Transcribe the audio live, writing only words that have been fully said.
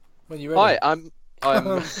When you're ready. Hi,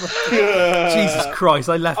 I'm Jesus Christ,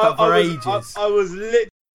 I left that for ages. I was lit.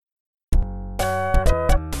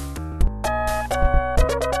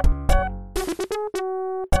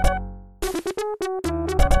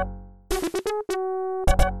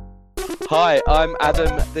 Hi, I'm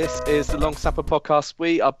Adam. This is the Long Snapper Podcast.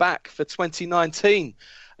 We are back for 2019.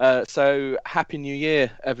 So happy New Year,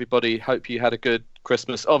 everybody. Hope you had a good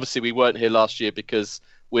Christmas. Obviously, we weren't here last year because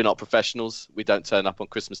we're not professionals. We don't turn up on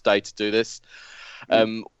Christmas Day to do this.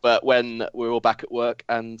 But when we're all back at work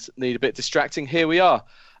and need a bit distracting, here we are.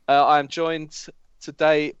 I'm joined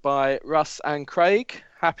today by Russ and Craig.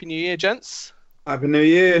 Happy New Year, gents. Happy New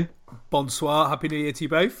Year. Bonsoir, Happy New Year to you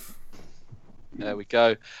both. There we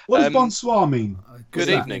go. What does bonsoir mean? Good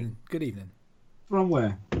evening. Good evening. From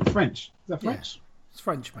where? French. Is that French? Yeah, it's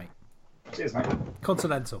French, mate. Cheers, mate.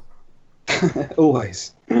 Continental.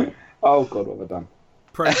 Always. Oh, God, what have I done?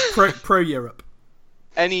 Pro Europe.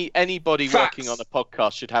 Anybody Facts. working on a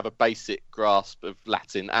podcast should have a basic grasp of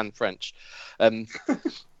Latin and French.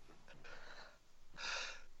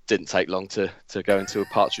 Didn't take long to go into a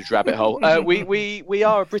partridge rabbit hole. We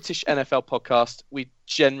are a British NFL podcast. We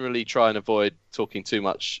generally try and avoid talking too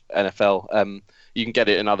much NFL. You can get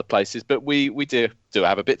it in other places, but we do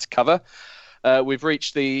have a bit to cover. We've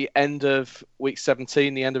reached the end of week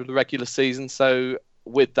 17, the end of the regular season. So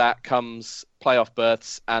with that comes playoff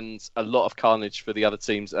berths and a lot of carnage for the other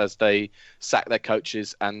teams as they sack their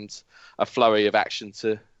coaches and a flurry of action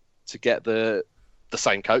to get the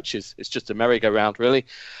same coaches. It's just a merry-go-round, really.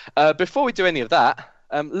 Before we do any of that,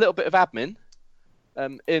 a little bit of admin.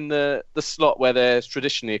 In the slot where there's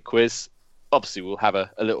traditionally a quiz, obviously we'll have a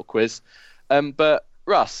little quiz. But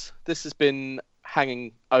Russ, this has been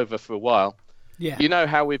hanging over for a while. Yeah. You know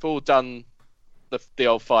how we've all done the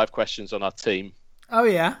old 5 questions on our team. Oh,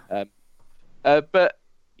 yeah. But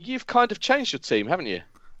you've kind of changed your team, haven't you?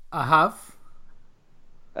 I have.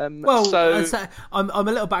 So I'm a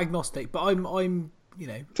little bit agnostic, but I'm you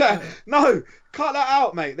know. No, cut that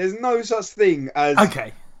out, mate. There's no such thing as.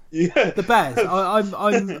 Okay. Yeah. The Bears.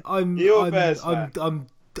 I'm You're a I'm, Bears I'm, fan.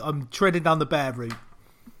 I'm treading down the bear route.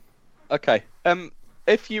 okay.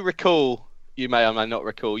 If you recall, you may or may not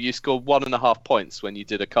recall, you scored 1.5 points when you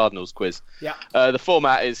did a Cardinals quiz. Yeah. The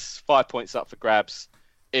format is 5 points up for grabs.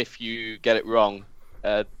 If you get it wrong,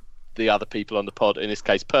 the other people on the pod, in this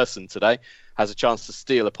case, person today, has a chance to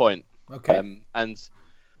steal a point. Okay. And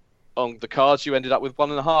on the cards, you ended up with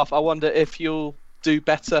 1.5. I wonder if you'll do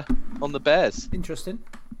better on the Bears. Interesting.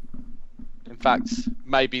 In fact,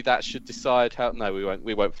 maybe that should decide how. No, we won't.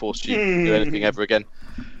 We won't force you to do anything ever again.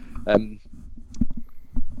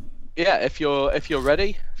 Yeah, if you're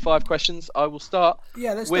ready, 5 questions. I will start.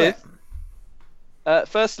 Yeah, let's with. do it.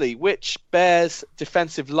 Firstly, which Bears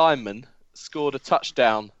defensive lineman scored a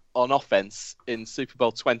touchdown on offense in Super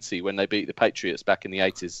Bowl 20 when they beat the Patriots back in the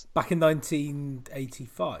 80s? Back in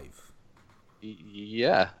 1985.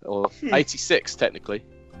 Yeah, or 86 technically.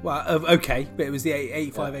 Well, okay, but it was the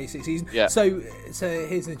 85, 86 season. Yeah. So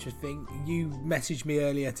here's an interesting thing. You messaged me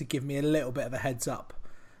earlier to give me a little bit of a heads up.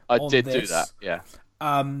 I on did this. do that, yeah.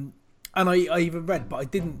 And I even read, but I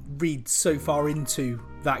didn't read so far into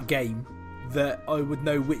that game that I would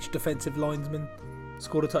know which defensive lineman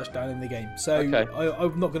scored a touchdown in the game. So Okay.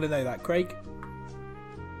 I'm not going to know that. Craig?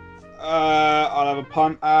 I'll have a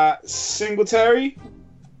punt at Singletary.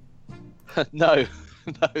 No,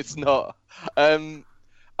 it's not.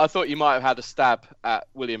 I thought you might have had a stab at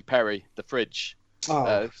William Perry, the fridge.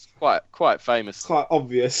 Oh, It's quite famous. it's quite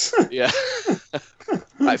obvious. Yeah.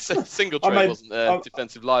 Like, Singletary I made- wasn't a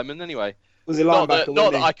defensive lineman anyway. Was he a Not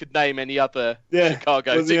linebacker? that I could name any other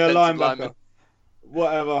Chicago was he a defensive linebacker? lineman.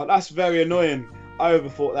 Whatever. That's very annoying. I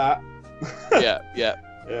overthought that. Yeah.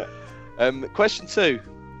 Yeah. Question 2.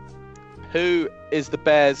 Who is the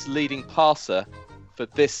Bears' leading passer for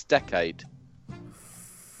this decade?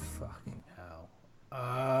 Fucking hell.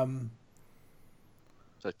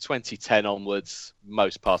 So 2010 onwards,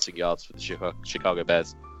 most passing yards for the Chicago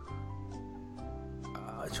Bears.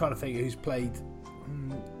 I'm trying to think who's played.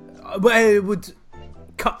 Well, it would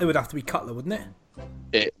have to be Cutler, wouldn't it?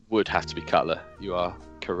 It would have to be Cutler. You are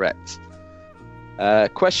correct.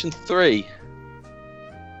 Question 3.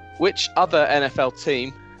 Which other NFL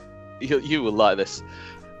team, you will like this,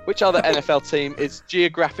 which other NFL team is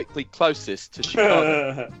geographically closest to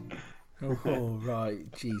Chicago? Oh, right.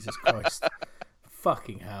 Jesus Christ.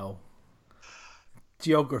 Fucking hell.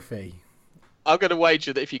 Geography. I'm going to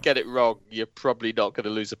wager that if you get it wrong, you're probably not going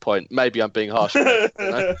to lose a point. Maybe I'm being harsh. I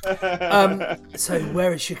don't know. So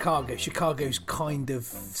where is Chicago? Chicago's kind of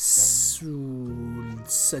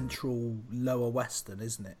central, lower western,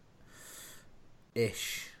 isn't it?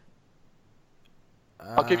 Ish.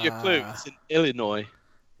 I'll give you a clue. It's in Illinois.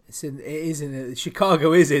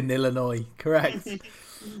 Chicago is in Illinois, correct?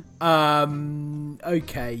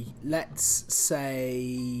 Okay, let's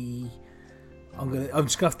say I'm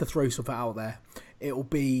just gonna have to throw something out there. It'll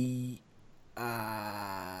be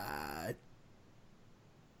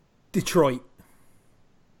Detroit.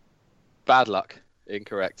 Bad luck.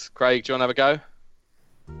 Incorrect. Craig, do you want to have a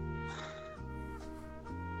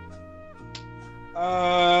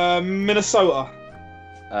go? Minnesota.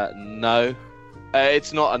 No.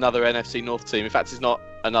 It's not another NFC North team. In fact, it's not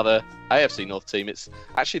another AFC North team. It's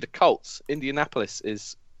actually the Colts. Indianapolis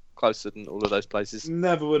is closer than all of those places.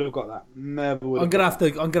 Never would have got that. Never would. I'm gonna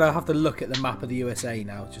have to look at the map of the USA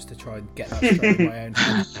now just to try and get that straight in my own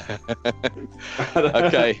head.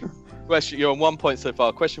 Okay. Question. You're on 1 point so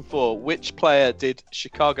far. Question 4. Which player did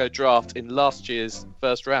Chicago draft in last year's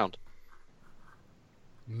first round?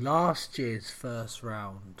 Last year's first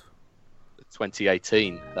round.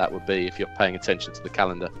 2018. That would be if you're paying attention to the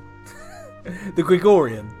calendar. The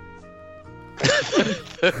Gregorian.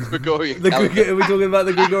 The Gregorian calendar. Are we talking about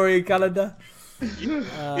the Gregorian calendar?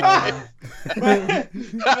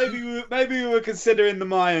 Maybe we were considering the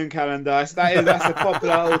Mayan calendar. That's a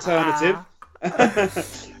popular alternative.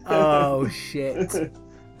 Oh shit.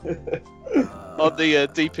 On the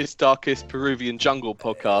deepest, darkest Peruvian jungle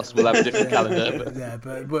podcast, we'll have a different calendar. But... Yeah,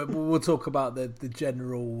 but we'll talk about the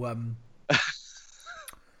general.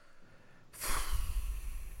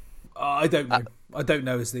 I don't know. I don't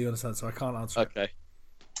know is the honest answer. I can't answer. Okay.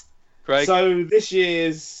 Craig? So this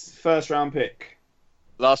year's first round pick.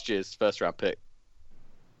 Last year's first round pick.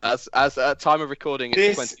 As at time of recording,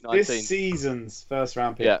 it's 2019. This season's first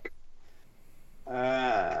round pick. Yeah.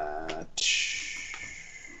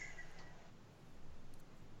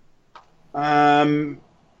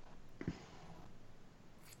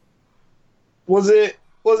 Was it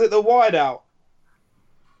the wideout?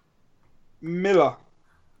 Miller.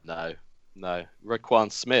 No.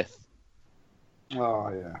 Roquan Smith. Oh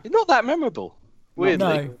yeah. He's not that memorable.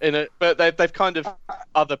 Weirdly, No. But they've kind of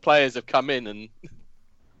other players have come in and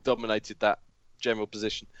dominated that general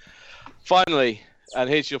position. Finally, and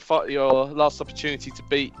here's your last opportunity to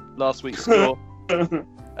beat last week's score.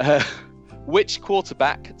 Which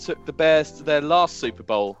quarterback took the Bears to their last Super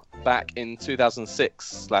Bowl back in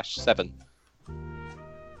 2006/7?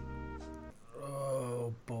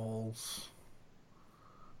 Oh balls.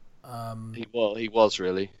 He was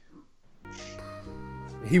really.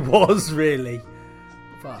 He was really.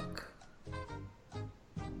 Fuck.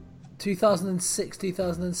 2006,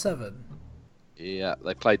 2007. Yeah,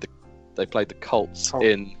 they played the Colts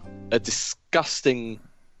in a disgusting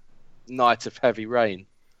night of heavy rain.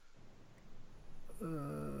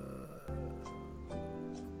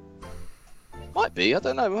 Might be, I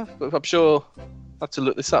don't know. I'm sure I have to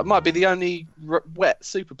look this up. Might be the only wet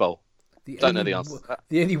Super Bowl. Don't know the answer to that.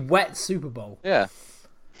 The only wet Super Bowl. Yeah.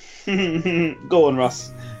 Go on,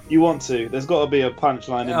 Russ. You want to? There's got to be a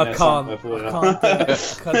punchline in there somewhere for you. I can't do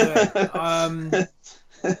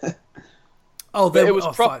it. It was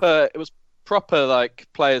proper. Fuck. It was proper, like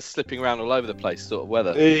players slipping around all over the place, sort of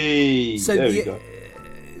weather. Hey, so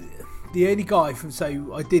the only guy from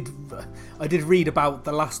I did read about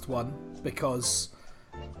the last one because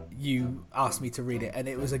you asked me to read it, and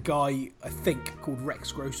it was a guy I think called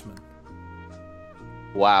Rex Grossman.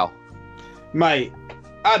 Wow, mate.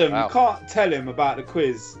 Adam, You can't tell him about the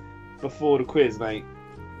quiz before the quiz, mate.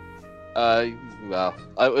 Well,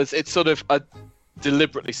 it's sort of I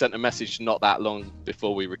deliberately sent a message not that long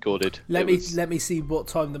before we recorded. Let me see what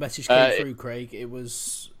time the message came through, Craig. It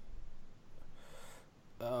was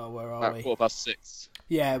where are we? 6:15.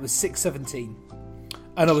 Yeah, it was 6:17,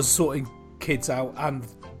 and I was sorting kids out and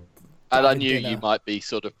I knew you might be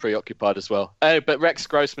sort of preoccupied as well. But Rex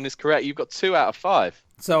Grossman is correct. You've got 2 out of 5.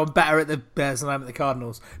 So I'm better at the Bears than I am at the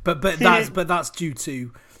Cardinals. But that's due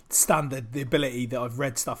to standard, the ability that I've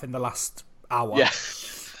read stuff in the last hour. Yeah.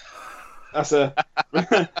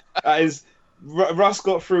 That is Russ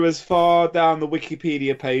got through as far down the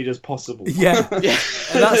Wikipedia page as possible. Yeah.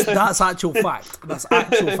 And that's actual fact. That's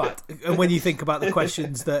actual fact. And when you think about the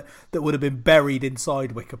questions that would have been buried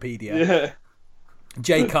inside Wikipedia. Yeah.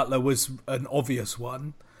 Jay Cutler was an obvious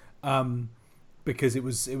one, because it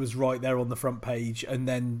was right there on the front page, and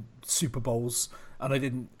then Super Bowls, and I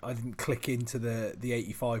didn't click into the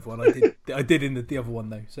 85 one. I did in the other one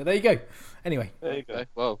though. So there you go. Anyway, there you go. Okay.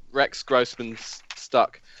 Well, Rex Grossman's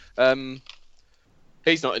stuck.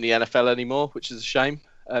 He's not in the NFL anymore, which is a shame.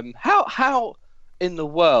 How in the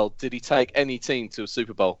world did he take any team to a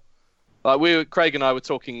Super Bowl? Like Craig and I were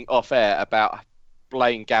talking off air about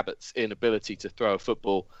Blaine Gabbert's inability to throw a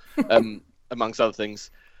football, amongst other things.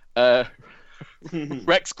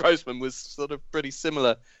 Rex Grossman was sort of pretty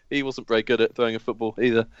similar. He wasn't very good at throwing a football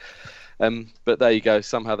either. But there you go.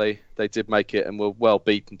 Somehow they did make it and were well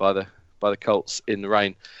beaten by the Colts in the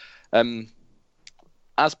rain.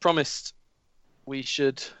 As promised, we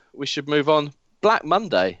should move on. Black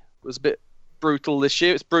Monday was a bit brutal this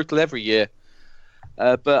year. It's brutal every year.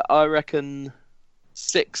 But I reckon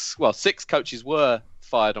six coaches were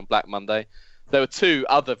fired on Black Monday. There were 2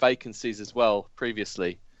 other vacancies as well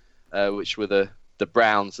previously, which were the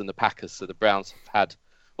Browns and the Packers. So the Browns have had,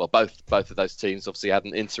 both of those teams obviously had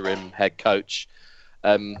an interim head coach.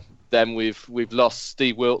 Then we've lost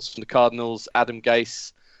Steve Wilkes from the Cardinals, Adam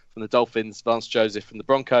Gase from the Dolphins, Vance Joseph from the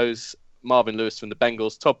Broncos, Marvin Lewis from the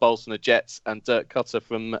Bengals, Todd Bowles from the Jets, and Dirk Koetter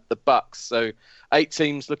from the Bucks. So 8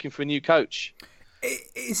 teams looking for a new coach.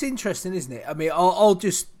 It's interesting, isn't it? I mean, I'll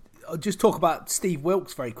just talk about Steve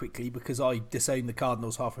Wilkes very quickly because I disowned the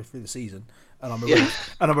Cardinals halfway through the season, and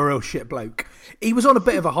I'm a real shit bloke. He was on a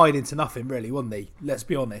bit of a hide into nothing, really, wasn't he? Let's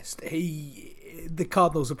be honest. The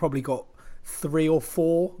Cardinals have probably got 3 or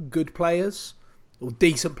 4 good players or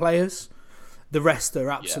decent players. The rest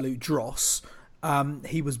are absolute dross.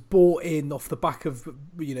 He was bought in off the back of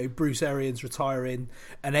Bruce Arians retiring,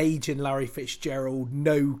 an aging Larry Fitzgerald,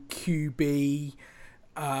 no QB.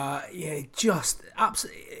 Just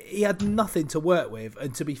absolutely, he had nothing to work with,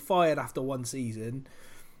 and to be fired after one season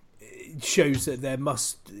shows that there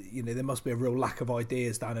must be a real lack of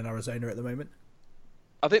ideas down in Arizona at the moment.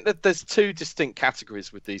 I think that there's 2 distinct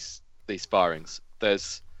categories with these firings.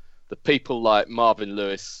 There's the people like Marvin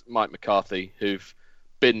Lewis, Mike McCarthy, who've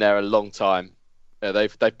been there a long time.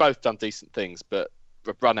 They've both done decent things, but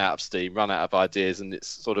run out of steam, run out of ideas, and it's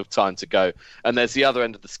sort of time to go. And there's the other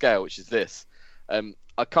end of the scale, which is this.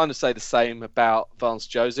 I kind of say the same about Vance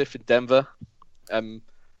Joseph in Denver.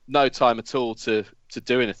 No time at all to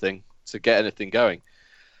do anything, to get anything going.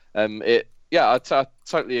 I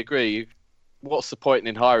totally agree. What's the point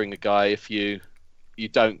in hiring a guy if you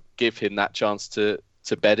don't give him that chance to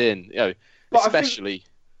bed in? Especially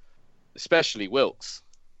Wilkes.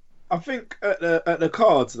 I think at the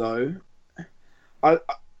Cards though,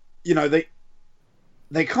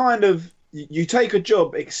 they kind of, you take a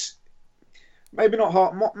job maybe not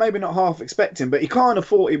half expecting, but he kind of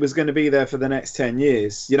thought he was going to be there for the next 10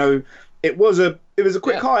 years. It was a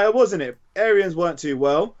quick hire, wasn't it? Arians weren't too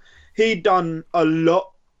well. He'd done a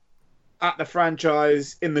lot at the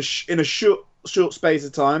franchise in a short space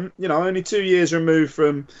of time. Only 2 years removed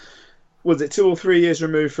from, was it 2 or 3 years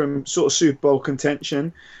removed from sort of Super Bowl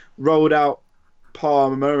contention? Rolled out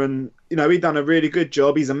Palmer, and he'd done a really good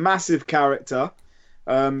job. He's a massive character,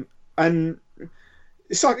 and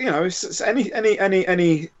it's like it's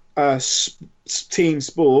any team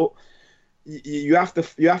sport. You have to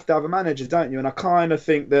have a manager, don't you? And I kind of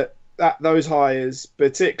think that those hires,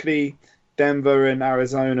 particularly Denver and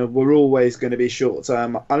Arizona, were always going to be short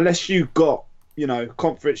term unless you got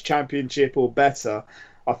conference championship or better.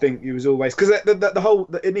 I think it was always because the whole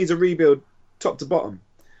it needs a rebuild top to bottom.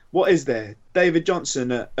 What is there? David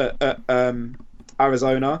Johnson at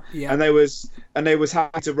Arizona, and they was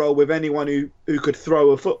happy to roll with anyone who could throw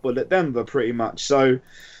a football at Denver, pretty much. So,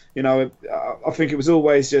 I think it was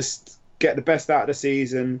always just get the best out of the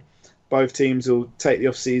season. Both teams will take the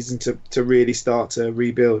off season to really start to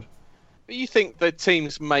rebuild. But you think the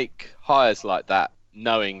teams make hires like that,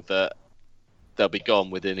 knowing that they'll be gone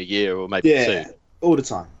within a year or maybe 2? All the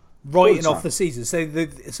time. Writing off the season, so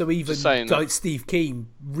even like Steve Keane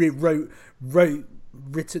wrote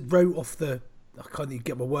off the. I can't even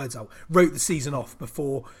get my words out. Wrote the season off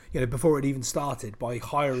before it even started by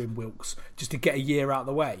hiring Wilkes just to get a year out of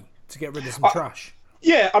the way to get rid of some trash.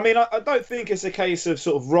 Yeah, I mean, I don't think it's a case of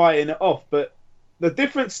sort of writing it off, but the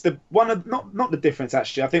difference, not the difference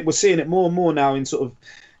actually. I think we're seeing it more and more now in sort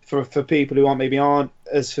of for people who aren't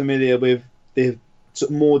as familiar with the sort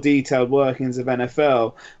of more detailed workings of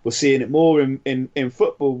NFL. We're seeing it more in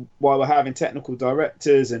football while we're having technical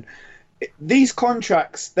directors, and these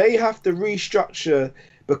contracts, they have to restructure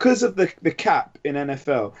because of the cap in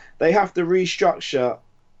NFL. They have to restructure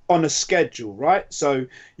on a schedule, right? So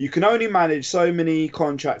you can only manage so many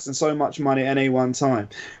contracts and so much money at any one time.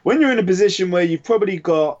 When you're in a position where you've probably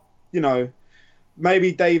got,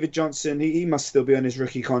 maybe David Johnson, he must still be on his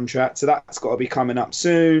rookie contract, so that's got to be coming up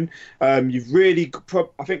soon. I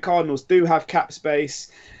think Cardinals do have cap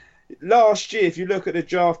space. Last year, if you look at the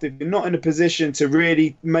draft, if you're not in a position to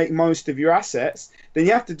really make most of your assets, then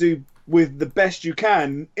you have to do with the best you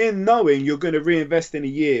can in knowing you're going to reinvest in a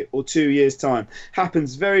year or 2 years' time.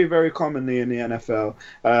 Happens very, very commonly in the NFL.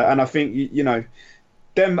 And I think,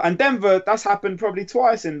 Denver, that's happened probably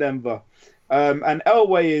twice in Denver. And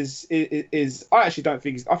Elway is I actually don't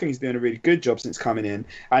think I think he's doing a really good job since coming in,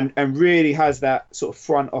 and really has that sort of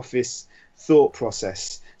front office thought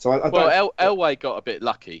process. So Elway got a bit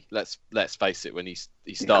lucky. Let's face it when he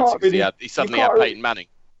started because he suddenly had Peyton Manning.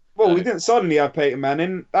 Well, we didn't suddenly have Peyton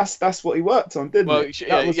Manning. That's what he worked on, didn't it?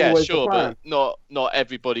 Yeah, sure, but not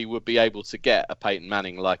everybody would be able to get a Peyton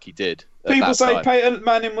Manning like he did. People say Peyton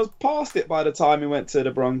Manning was past it by the time he went to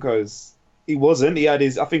the Broncos. He wasn't. He had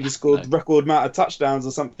I think he scored record amount of touchdowns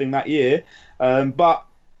or something that year. But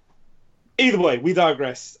either way, we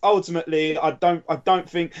digress. Ultimately, I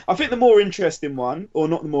think the more interesting one, or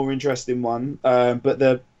not the more interesting one, but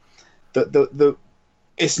the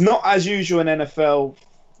it's not as usual in NFL.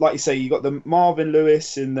 Like you say, you got the Marvin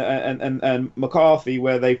Lewis and McCarthy,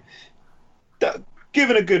 where they've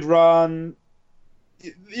given a good run.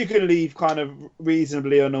 You can leave kind of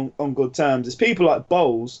reasonably on good terms. It's people like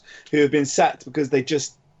Bowles who have been sacked because they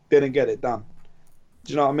just didn't get it done.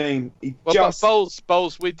 Do you know what I mean?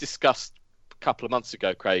 Bowles, we discussed a couple of months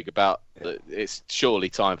ago, Craig, about it's surely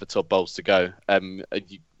time for Todd Bowles to go.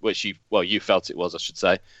 Which you felt it was, I should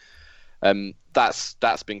say.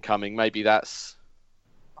 That's been coming. Maybe that's.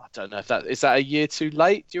 I don't know if is that a year too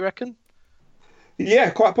late. Do you reckon? Yeah,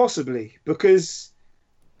 quite possibly, because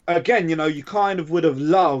again, you kind of would have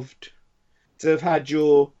loved to have had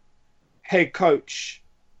your head coach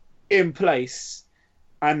in place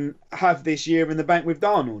and have this year in the bank with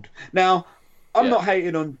Darnold. Now, I'm not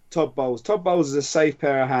hating on Todd Bowles. Todd Bowles is a safe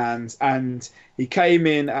pair of hands, and he came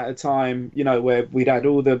in at a time, where we'd had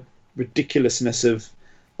all the ridiculousness of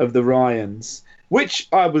the Ryans. Which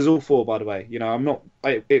I was all for, by the way.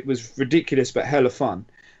 It was ridiculous, but hella fun.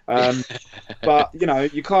 But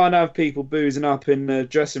you can't have people boozing up in the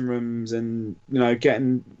dressing rooms and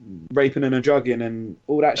getting raping and drugging and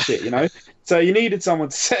all that shit. So you needed someone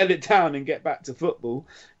to settle it down and get back to football.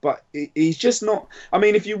 But he's just not. I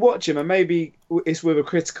mean, if you watch him, and maybe it's with a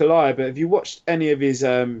critical eye, but if you watched any of his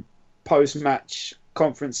post-match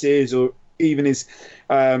conferences or even his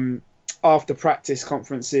after practice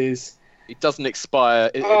conferences. It doesn't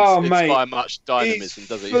inspire much dynamism,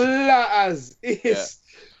 does it? Flat as we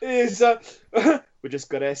just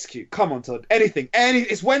got to execute. Come on, Todd. Anything.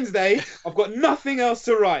 It's Wednesday. I've got nothing else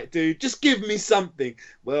to write, dude. Just give me something.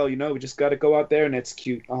 Well, we just got to go out there and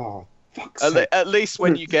execute. Oh, fuck's sake. At least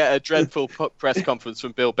when you get a dreadful press conference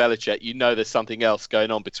from Bill Belichick, there's something else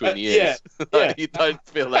going on between the ears. You don't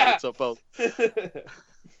feel that at Todd Bowles.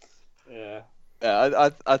 Yeah.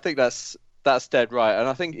 I think that's dead right, and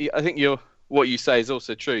I think what you say is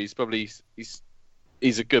also true. He's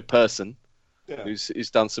a good person who's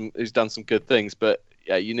done some good things, but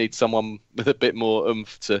you need someone with a bit more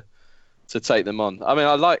oomph to take them on. I mean,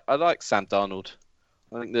 I like Sam Darnold.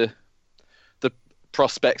 I think the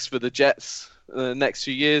prospects for the Jets the next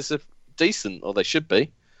few years are decent, or they should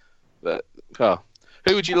be. But who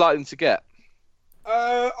would you like them to get?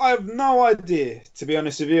 I have no idea, to be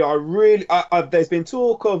honest with you. There's been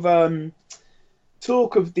talk of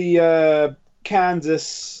the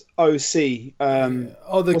Kansas OC.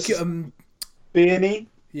 Bieniemy.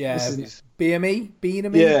 Yeah,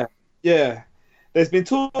 BME. Yeah. There's been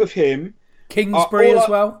talk of him. Kingsbury as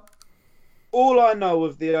well. All I know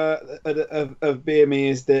of of Bieniemy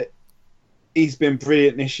is that he's been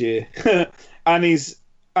brilliant this year, and he's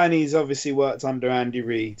obviously worked under Andy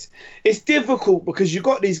Reid. It's difficult because you've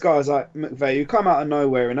got these guys like McVay who come out of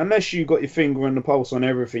nowhere, and unless you've got your finger on the pulse on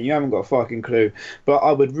everything, you haven't got a fucking clue. But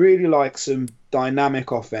I would really like some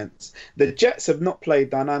dynamic offense. The Jets have not played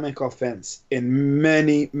dynamic offense in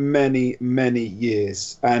many, many, many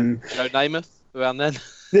years. And Joe Namath around then?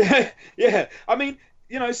 Yeah. I mean,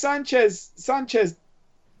 Sanchez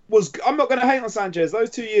I'm not going to hate on Sanchez. Those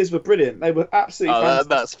 2 years were brilliant. They were absolutely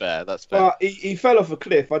fantastic. That's fair. But he fell off a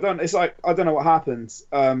cliff. I don't know what happened.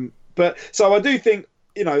 But so I do think,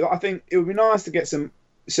 I think it would be nice to get some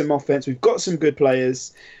offense. We've got some good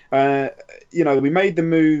players. We made the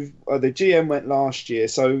move. The GM went last year.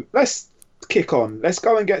 So let's kick on. Let's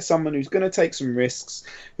go and get someone who's going to take some risks,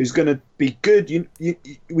 who's going to be good. We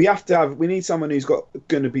need someone who's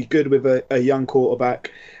going to be good with a young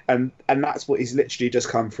quarterback, and that's what he's literally just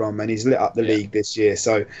come from, and he's lit up the league this year.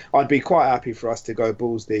 So I'd be quite happy for us to go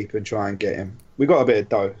balls deep and try and get him. We got a bit of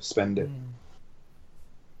dough, spend it.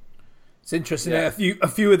 It's interesting. Yeah. A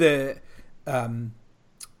few of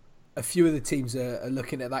the teams are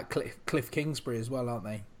looking at that Cliff Kingsbury as well, aren't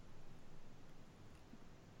they?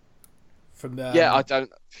 From the I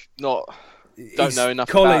don't know enough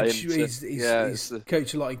college. About him. He's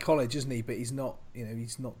coached a lot in college, isn't he? But he's not,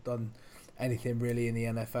 he's not done anything really in the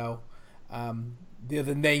NFL. The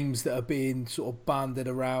other names that are being sort of banded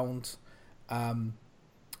around,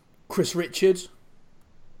 Chris Richard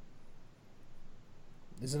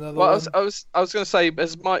is another Well, one. I was going to say,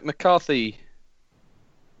 has Mike McCarthy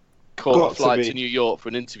caught a flight to New York for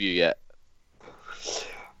an interview yet?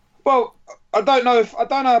 Well, I don't know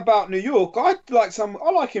about New York. I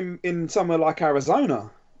like him in somewhere like Arizona.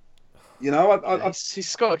 You know,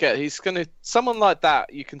 He's got to get. Someone like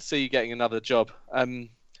that. You can see getting another job.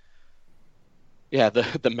 Yeah,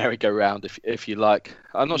 the merry-go-round, if you like.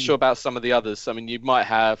 I'm not sure about some of the others. I mean, you might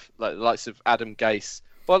have like the likes of Adam Gase.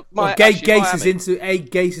 Well,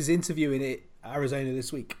 Gase is interviewing at Arizona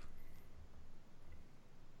this week.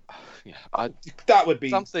 Yeah, that would be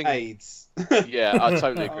something. AIDS. Yeah, I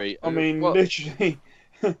totally agree. I mean, literally,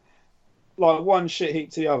 like one shit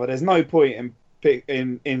heap to the other. There's no point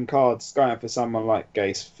in cards going for someone like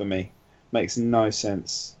Gase for me. Makes no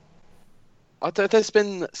sense. There's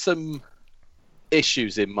been some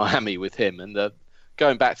issues in Miami with him, and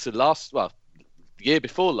going back to the year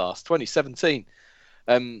before last, 2017,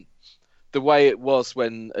 the way it was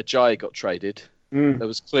when Ajayi got traded, there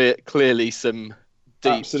was clearly some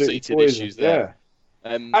deep-seated issues there.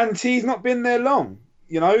 Yeah. And he's not been there long,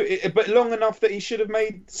 you know, but long enough that he should have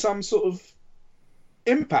made some sort of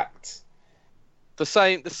impact. The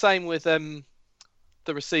same with the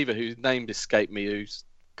receiver whose name escaped me, who's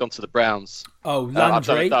gone to the Browns. Oh,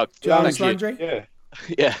 Landry. Jarvis Landry? Yeah.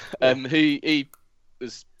 Yeah. He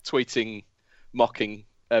was tweeting, mocking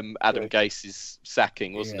Adam Gase's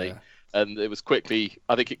sacking, wasn't he? And it quickly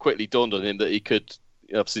dawned on him that he could.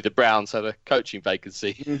 Obviously, the Browns had a coaching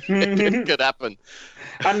vacancy. It could happen.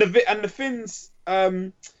 And the Finns,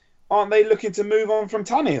 aren't they looking to move on from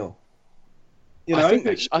Tannehill? You know,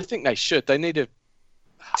 I think they should. They need a.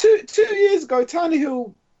 2 years ago,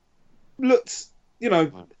 Tannehill looked, you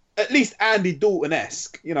know, at least Andy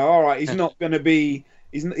Dalton-esque. You know, all right, he's not going to be.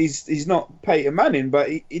 He's not Peyton Manning, but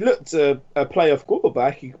he looked a playoff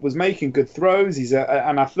quarterback. He was making good throws. He's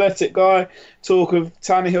an athletic guy. Talk of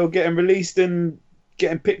Tannehill getting released and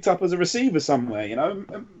getting picked up as a receiver somewhere. You know,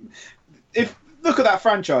 if look at that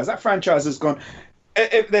franchise. That franchise has gone.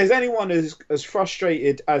 If there's anyone as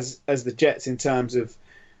frustrated as the Jets in terms of,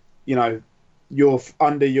 you know, you're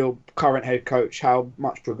under your current head coach, how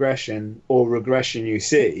much progression or regression you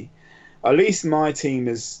see, at least my team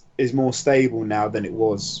is more stable now than it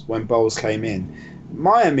was when Bowles came in.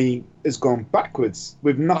 Miami has gone backwards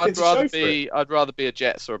with nothing to show for it. I'd rather be a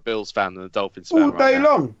Jets or a Bills fan than a Dolphins fan. All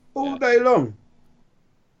day long.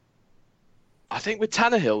 I think with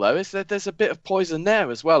Tannehill, though, there's a bit of poison there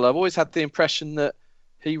as well. I've always had the impression that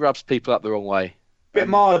he rubs people up the wrong way. Bit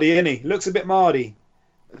mardy, isn't he? Looks a bit mardy.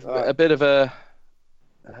 A bit of a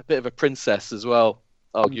princess as well,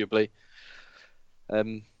 arguably.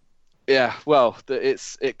 Yeah, well,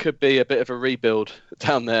 it could be a bit of a rebuild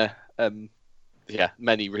down there.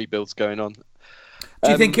 Many rebuilds going on.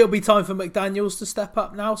 Do you think it'll be time for McDaniels to step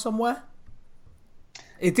up now somewhere?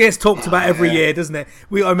 It gets talked about every year, doesn't it?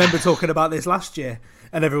 I remember talking about this last year,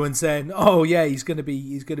 and everyone saying, "Oh yeah, he's going to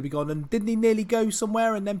be gone." And didn't he nearly go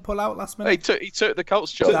somewhere and then pull out last minute? He took the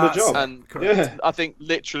Colts job, and I think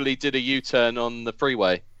literally did a U-turn on the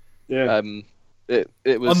freeway. Yeah, it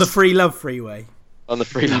was on the Free Love Freeway. On the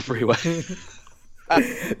Free Love Freeway.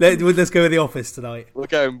 Let's go with The Office tonight. We're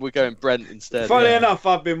going Brent instead. Funny enough,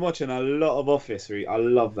 I've been watching a lot of Office. I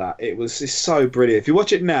love that. It's so brilliant. If you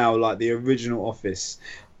watch it now, like the original Office,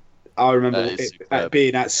 I remember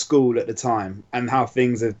being at school at the time and how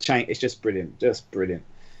things have changed. It's just brilliant. But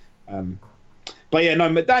yeah, no,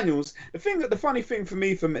 McDaniels. The funny thing for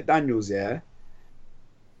me for McDaniels,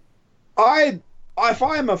 if I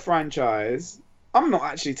am a franchise, I'm not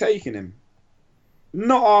actually taking him.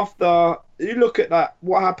 Not after you look at that,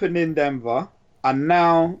 what happened in Denver, and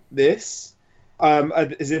now this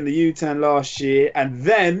is in the U-turn last year, and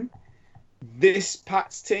then this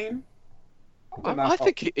Pats team. I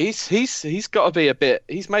think he's got to be a bit.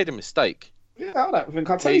 He's made a mistake. Yeah, I don't think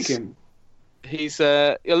I'll take him. He's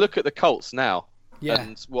you look at the Colts now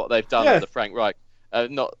and what they've done under Frank Reich.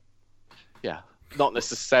 Not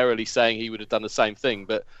necessarily saying he would have done the same thing,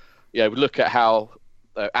 but we look at how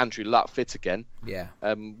Andrew Luck fit again. Yeah.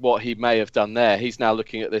 What he may have done there. He's now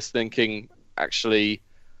looking at this thinking, actually,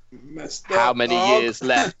 how many years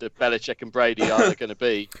left of Belichick and Brady are there going to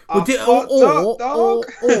be?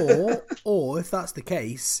 Or if that's the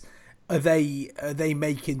case, are they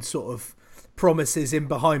making sort of promises in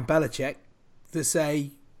behind Belichick to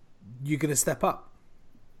say you're going to step up?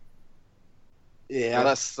 Yeah,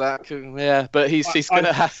 that's that. Yeah, but he's going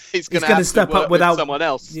to have to step up without someone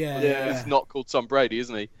else. Yeah, It's not called Tom Brady,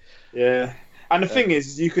 isn't he? Yeah, and the thing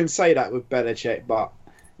is, you can say that with Belichick, but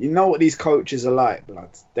you know what these coaches are like, blood.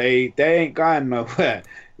 They ain't going nowhere.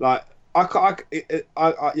 Like I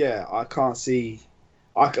can't see.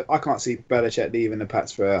 I can't see Belichick leaving the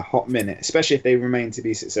Pats for a hot minute, especially if they remain to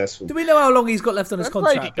be successful. Do we know how long he's got left on his When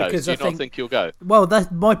Brady contract? goes, Because do I you not think he'll go? Well,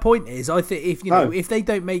 that's my point. Is I think if you know No. if they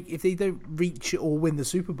don't reach or win the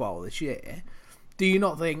Super Bowl this year, do you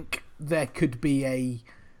not think there could be a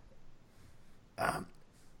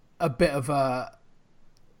bit of a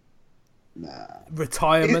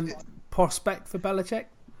retirement prospect for Belichick,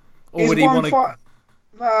 or would he want to?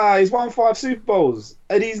 Nah, he's won 5 Super Bowls,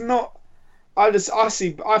 and he's not. I think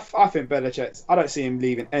Belichick. I don't see him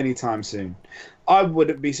leaving anytime soon. I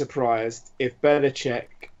wouldn't be surprised if Belichick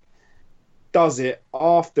does it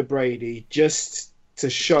after Brady, just to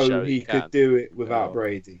show he could do it without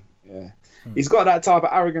Brady. Yeah, he's got that type of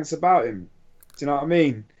arrogance about him. Do you know what I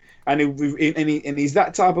mean? And he's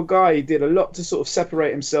that type of guy. He did a lot to sort of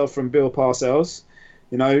separate himself from Bill Parcells.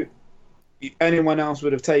 You know, anyone else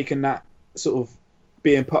would have taken that sort of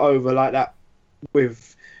being put over like that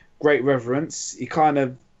with great reverence. He kind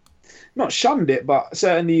of not shunned it, but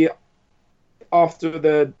certainly after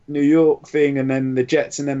the New York thing and then the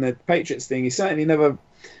Jets and then the Patriots thing, he certainly never,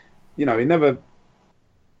 he never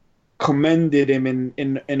commended him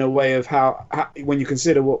in a way of how when you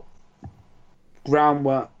consider what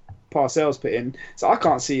groundwork Parcells put in. So I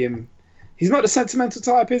can't see him. He's not the sentimental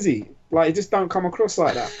type, is he? Like, he just don't come across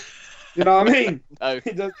like that. You know what I mean? No,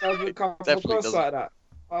 he just doesn't come definitely across doesn't. like that.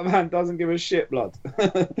 My man doesn't give a shit, blood.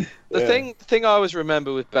 The thing I always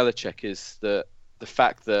remember with Belichick is the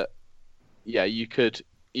fact that you could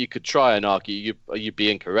try and argue you'd be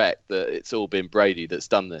incorrect that it's all been Brady that's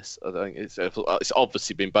done this. I think it's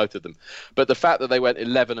obviously been both of them, but the fact that they went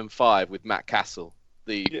 11-5 with Matt Castle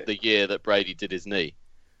the year that Brady did his knee.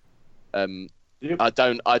 Yep.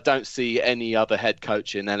 I don't see any other head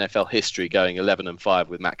coach in NFL history going 11-5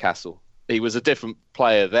 with Matt Castle. He was a different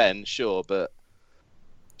player then, sure, but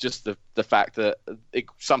just the fact that it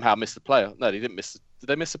somehow missed the playoff. No, they didn't miss. Did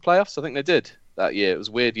they miss the playoffs? I think they did that year. It was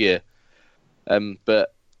a weird year,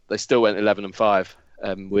 but they still went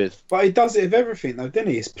 11-5 with. But he does it with everything, though,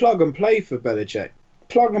 didn't he? It's plug and play for Belichick.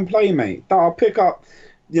 Plug and play, mate. I'll pick up.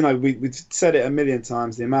 We've said it a million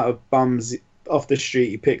times. The amount of bums off the street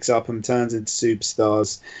he picks up and turns into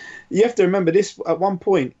superstars. You have to remember this. At one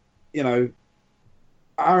point, Aaron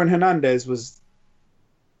Hernandez was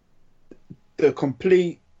the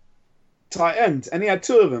complete tight end, and he had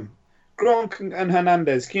 2 of them, Gronk and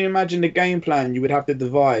Hernandez. Can you imagine the game plan you would have to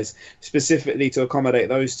devise specifically to accommodate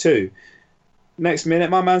those 2? Next minute,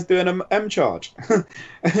 my man's doing an M charge.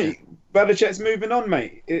 Belichick's moving on,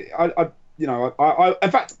 mate. In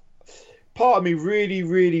fact, part of me really,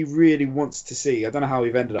 really, really wants to see. I don't know how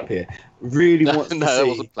we've ended up here. Really wants to that see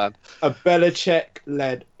wasn't planned. A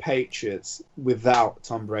Belichick-led Patriots without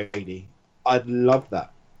Tom Brady. I'd love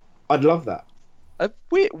that.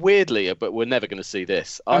 Weirdly, but we're never going to see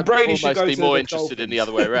this. And I'd Brady should almost go be to more the interested in the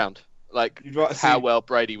Dolphins. other way around, like You'd rather how see- well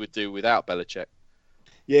Brady would do without Belichick.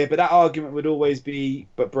 Yeah, but that argument would always be,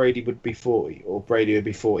 but Brady would be 40, or Brady would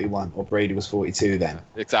be 41, or Brady was 42 then.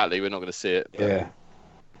 Exactly, we're not going to see it. But, Yeah.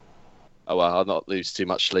 oh well, I'll not lose too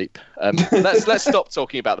much sleep. Let's stop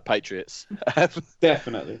talking about the Patriots.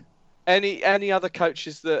 Definitely. Any other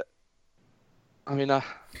coaches that? I mean,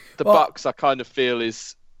 the Bucks. I kind of feel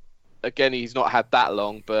is, again, he's not had that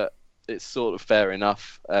long, but it's sort of fair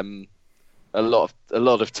enough. A lot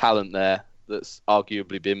of talent there that's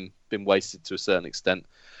arguably been wasted to a certain extent.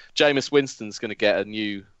 Jameis Winston's going to get a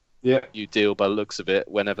new deal by the looks of it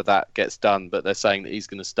whenever that gets done, but they're saying that he's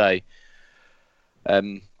going to stay.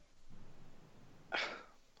 I'll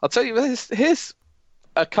tell you, here's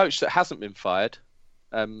a coach that hasn't been fired.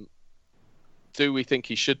 Do we think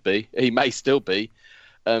he should be? He may still be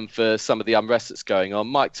for some of the unrest that's going on.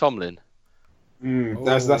 Mike Tomlin.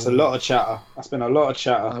 That's a lot of chatter. That's been a lot of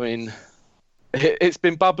chatter. I mean, it's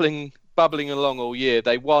been bubbling along all year.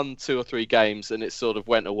 They won 2 or 3 games and it sort of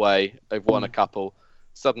went away. They've won a couple.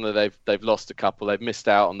 Suddenly they've lost a couple. They've missed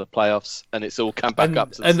out on the playoffs and it's all come back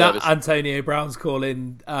up to the and surface. that Antonio Brown's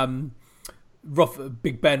calling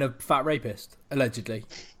Big Ben a fat rapist, allegedly.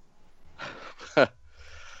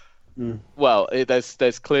 Well,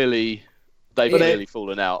 there's clearly they've really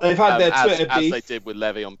fallen out. They've had their Twitter as beef. they did with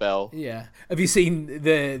Le'Veon Bell. Yeah. Have you seen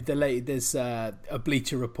the late? There's a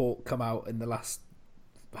Bleacher Report come out in the last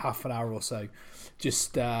half an hour or so,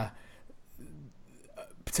 just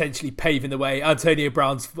potentially paving the way. Antonio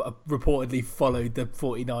Brown's reportedly followed the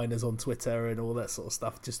 49ers on Twitter and all that sort of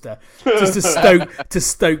stuff, just to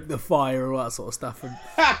stoke the fire and all that sort of stuff. And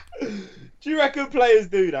Do you reckon players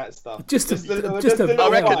do that stuff? Just a I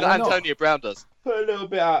reckon why not? Antonio Brown does. Put a little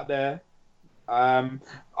bit out there. I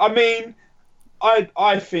mean,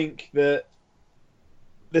 I think that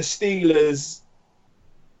the Steelers,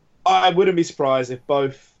 I wouldn't be surprised if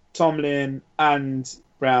both Tomlin and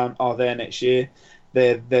Brown are there next year.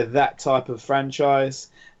 They're that type of franchise.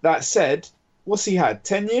 That said, what's he had?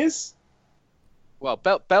 10 years? Well,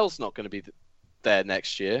 Bell's not going to be there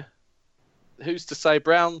next year. Who's to say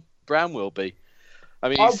Brown will be? I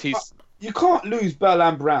mean, he's you can't lose Bell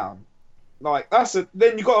and Brown. Like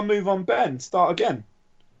then you got to move on Ben. Start again.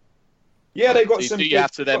 Yeah, they got some. Do you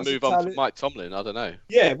have to then move on to Mike Tomlin? I don't know.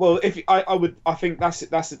 Yeah, well, I think that's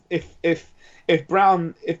it. If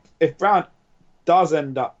Brown does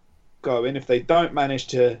end up going, if they don't manage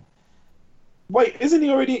to wait, isn't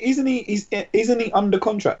he under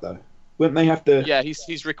contract though? Wouldn't they have to? Yeah,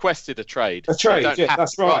 he's requested a trade. A trade, yeah,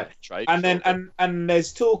 that's right. Trade, and then and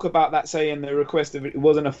there's talk about that saying the request of it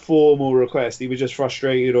wasn't a formal request. He was just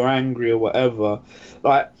frustrated or angry or whatever.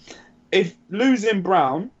 Like, if losing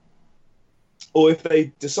Brown, or if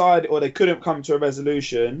they decide or they couldn't come to a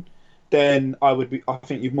resolution, then I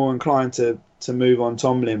think you're more inclined to move on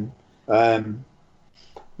Tomlin.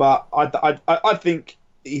 But I think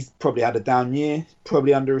he's probably had a down year,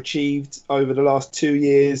 probably underachieved over the last 2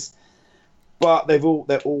 years. But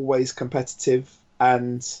they're always competitive,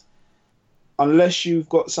 and unless you've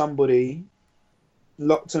got somebody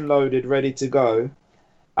locked and loaded, ready to go,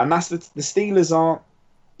 and that's the Steelers aren't,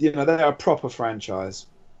 they're a proper franchise,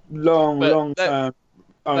 long term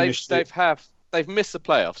ownership. They've missed the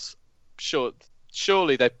playoffs.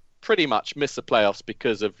 Surely they pretty much missed the playoffs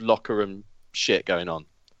because of locker room shit going on.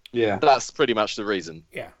 Yeah, that's pretty much the reason.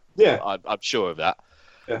 Yeah. I'm sure of that.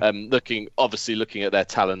 Yeah. Looking at their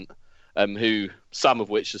talent. Who some of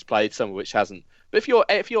which has played, some of which hasn't. But if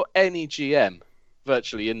you're any GM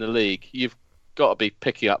virtually in the league, you've got to be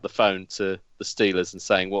picking up the phone to the Steelers and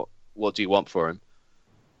saying what do you want for him?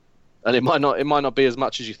 And it might not be as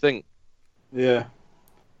much as you think. Yeah.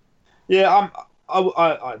 I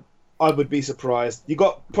would be surprised. You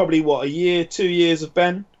got probably a year, 2 years of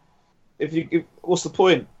Ben. What's the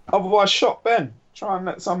point? Otherwise, shop Ben. Try and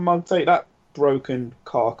let some mug take that broken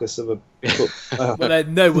carcass of a. Well,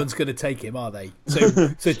 no one's going to take him, are they?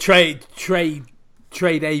 So trade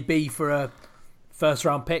AB for a first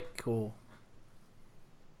round pick, or?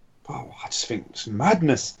 Oh, I just think it's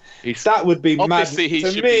madness. That would be obviously madness.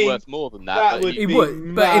 He should be worth more than that. He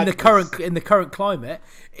would, but in the current climate,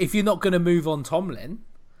 if you're not going to move on Tomlin,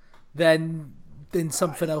 then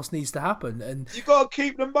something else needs to happen, and you got to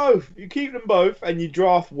keep them both. You keep them both, and you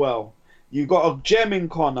draft well. You got a gem in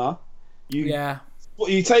Connor.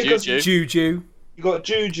 You take Juju. You got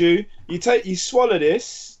Juju. You swallow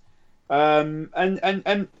this, and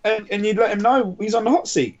you let him know he's on the hot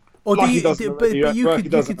seat. Or like you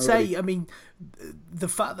could say, I mean, the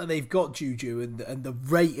fact that they've got Juju and the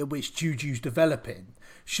rate at which Juju's developing,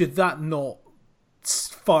 should that not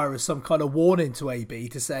fire as some kind of warning to AB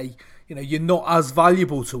to say, you're not as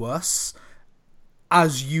valuable to us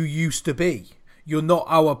as you used to be. You're not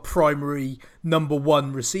our primary number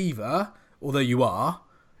one receiver, although you are.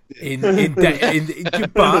 But in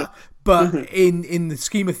the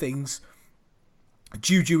scheme of things,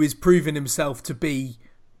 Juju is proving himself to be,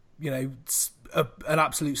 an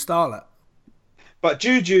absolute starlet. But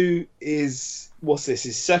Juju is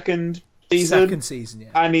his second season, yeah,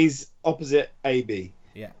 and he's opposite AB.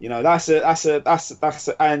 Yeah, that's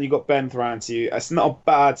and you got Ben thrown to you. It's not a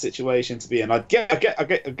bad situation to be in. I get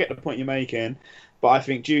the point you're making, but I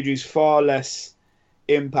think Juju's far less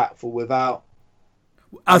impactful without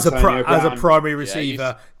as a primary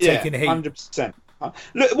receiver taking heat. 100%.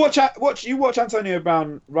 Look, watch Antonio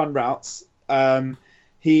Brown run routes.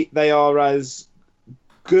 They are as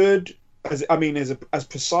good as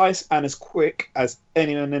precise and as quick as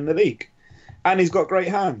anyone in the league, and he's got great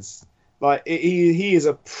hands. Like he is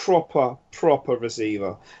a proper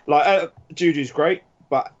receiver. Like Juju's great,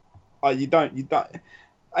 but you don't.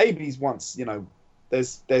 AB's once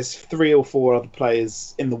there's 3 or 4 other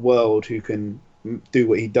players in the world who can do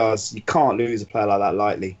what he does. You can't lose a player like that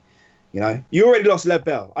lightly. You already lost Lev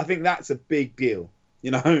Bell. I think that's a big deal.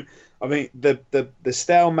 I mean the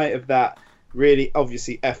stalemate of that really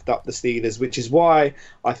obviously effed up the Steelers, which is why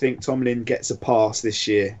I think Tomlin gets a pass this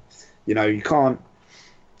year. You can't.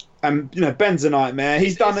 And Ben's a nightmare.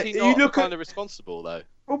 He's done it. You look kind of responsible though.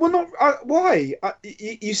 Well, not why.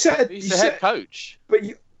 You said he's the head coach. But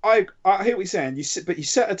I hear what you're saying. You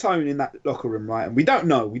set a tone in that locker room, right? And we don't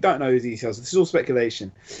know the details. This is all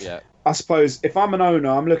speculation. Yeah. I suppose if I'm an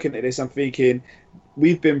owner, I'm looking at this. I'm thinking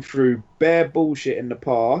we've been through bare bullshit in the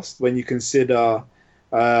past. When you consider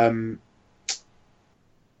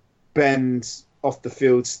Ben's off the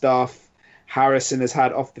field stuff, Harrison has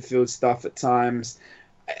had off the field stuff at times.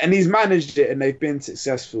 And he's managed it, and they've been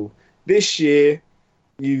successful. This year,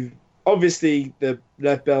 you've obviously the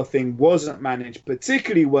Lev Bell thing wasn't managed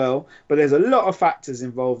particularly well, but there's a lot of factors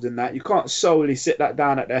involved in that. You can't solely sit that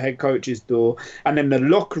down at the head coach's door, and then the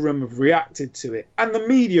locker room have reacted to it, and the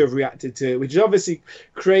media have reacted to it, which has obviously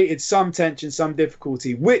created some tension, some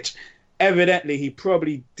difficulty, which evidently he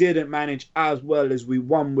probably didn't manage as well as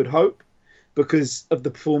one would hope because of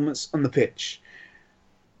the performance on the pitch.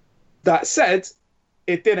 That said,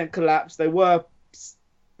 it didn't collapse. They were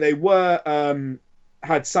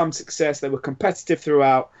had some success. They were competitive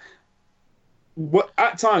throughout.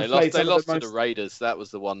 At times they lost to the Raiders. That was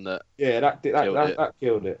the one that that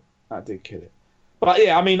killed it. That did kill it. But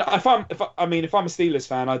yeah, I mean, if I'm a Steelers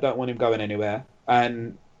fan, I don't want him going anywhere.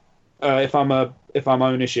 And if I'm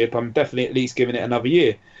ownership, I'm definitely at least giving it another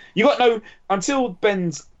year. You got no until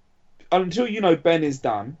Ben is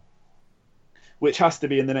done, which has to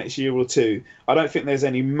be in the next year or two. I don't think there's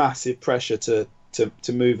any massive pressure to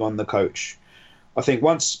move on the coach. I think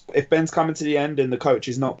if Ben's coming to the end and the coach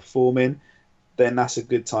is not performing, then that's a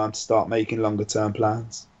good time to start making longer term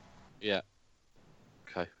plans. Yeah.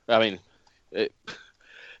 Okay. I mean, it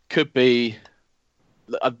could be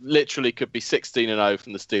literally could be 16-0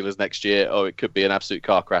 from the Steelers next year, or it could be an absolute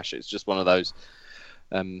car crash. It's just one of those.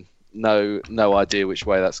 No idea which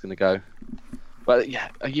way that's going to go. But yeah,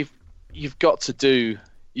 you've got to do.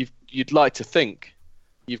 You'd like to think.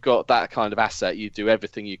 You've got that kind of asset. You do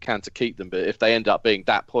everything you can to keep them, but if they end up being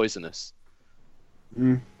that poisonous,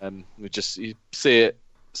 you see it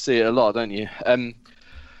a lot, don't you?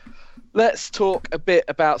 Let's talk a bit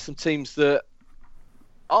about some teams that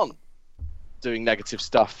aren't doing negative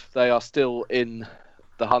stuff. They are still in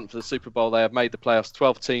the hunt for the Super Bowl. They have made the playoffs.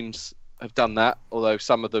 12 teams have done that, although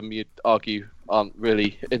some of them you'd argue aren't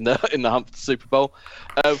really in the hunt for the Super Bowl.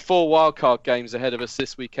 4 wildcard games ahead of us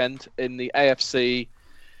this weekend in the AFC.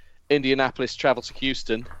 Indianapolis travel to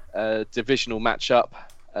Houston, divisional matchup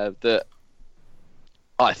that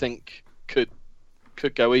I think could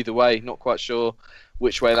go either way. Not quite sure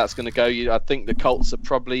which way that's going to go. I think the Colts are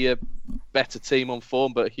probably a better team on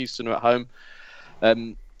form, but Houston are at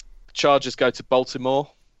home. Chargers go to Baltimore.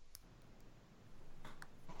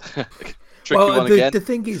 Tricky one again. The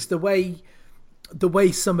thing is, the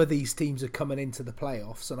way some of these teams are coming into the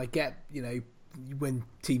playoffs, and I get, when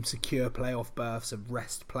teams secure playoff berths and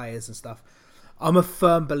rest players and stuff, I'm a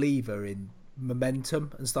firm believer in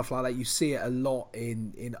momentum and stuff like that. You see it a lot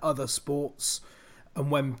in other sports, and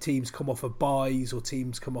when teams come off of buys or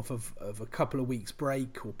teams come off of a couple of weeks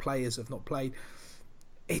break or players have not played,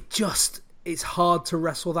 it's hard to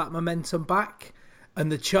wrestle that momentum back. And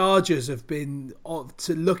the Chargers have been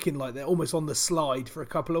looking like they're almost on the slide for a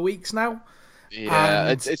couple of weeks now.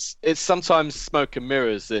 Yeah, it's sometimes smoke and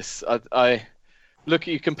mirrors. This I look at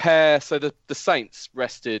you compare. So the Saints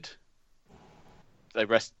rested. They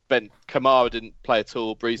rest. Ben Kamara didn't play at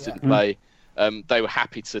all. Breeze didn't play. They were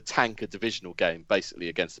happy to tank a divisional game basically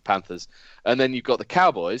against the Panthers. And then you've got the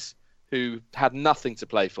Cowboys, who had nothing to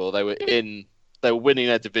play for. They were winning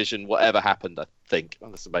their division, whatever happened. I think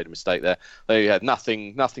unless I made a mistake there. They had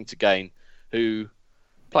nothing to gain. Who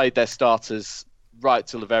played their starters right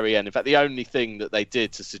till the very end. In fact, the only thing that they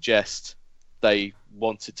did to suggest they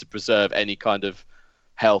wanted to preserve any kind of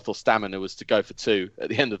health or stamina was to go for 2 at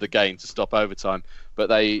the end of the game to stop overtime. But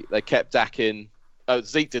they kept Dak in. Oh,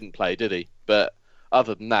 Zeke didn't play, did he? But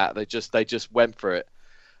other than that, they just went for it.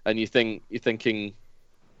 And you're thinking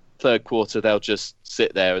third quarter they'll just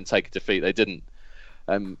sit there and take a defeat. They didn't.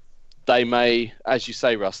 They may, as you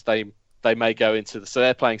say, Russ, they may go into so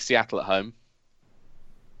they're playing Seattle at home.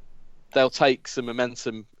 They'll take some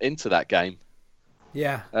momentum into that game.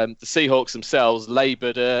 Yeah. The Seahawks themselves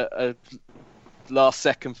laboured a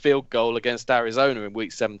last-second field goal against Arizona in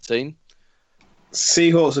Week 17.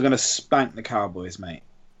 Seahawks are going to spank the Cowboys, mate.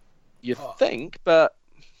 You think, but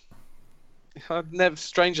I've never.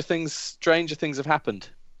 Stranger things have happened.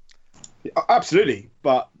 Absolutely,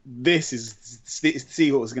 but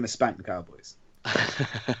Seahawks are going to spank the Cowboys.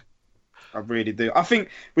 I really do. I think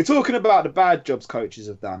we're talking about the bad jobs coaches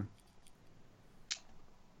have done.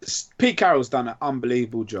 Pete Carroll's done an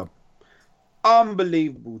unbelievable job.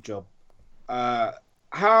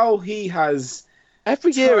 How he has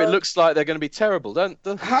every year it looks like they're going to be terrible, don't?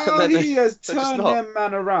 How he has turned their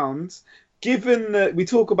man around. Given that we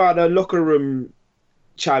talk about the locker room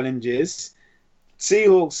challenges,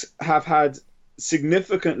 Seahawks have had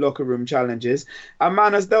significant locker room challenges, and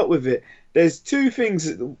man has dealt with it. There's 2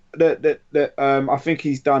 things that I think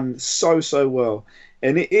he's done so well,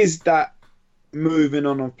 and it is that moving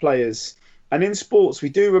on of players. And in sports, we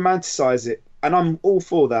do romanticize it, and I'm all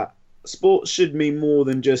for that. Sports should mean more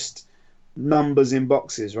than just numbers in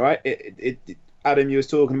boxes, right? Adam, you was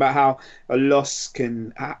talking about how a loss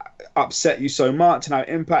can upset you so much and how it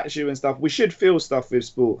impacts you and stuff. We should feel stuff with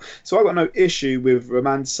sport, so I've got no issue with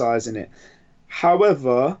romanticising it.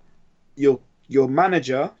 However, your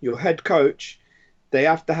manager, your head coach, they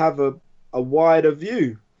have to have a wider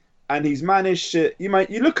view. And he's managed to.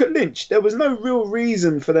 You look at Lynch. There was no real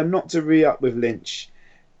reason for them not to re-up with Lynch.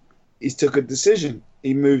 He took a decision.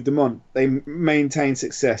 He moved them on. They maintained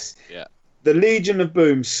success. Yeah. The Legion of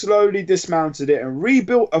Boom slowly dismounted it and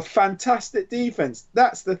rebuilt a fantastic defense.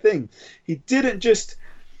 That's the thing. He didn't just.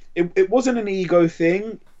 It wasn't an ego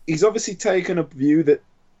thing. He's obviously taken a view that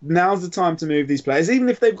now's the time to move these players. Even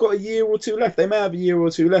if they've got a year or two left, they may have a year or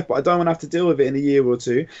two left, but I don't want to have to deal with it in a year or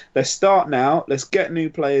two. Let's start now. Let's get new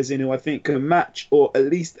players in who I think can match or at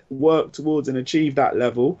least work towards and achieve that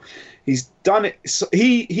level. He's done it.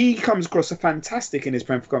 He comes across a fantastic in his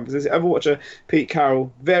press conferences. Ever watch a Pete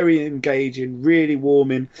Carroll? Very engaging, really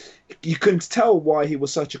warming. You can tell why he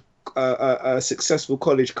was such a successful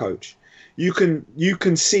college coach. You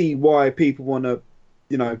can see why people want to,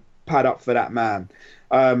 pad up for that man.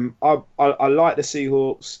 I like the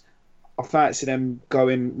Seahawks. I fancy them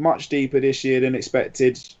going much deeper this year than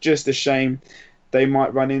expected. Just a shame they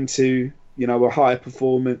might run into a higher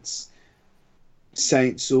performance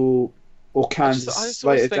Saints or Kansas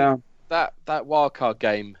later down. That wildcard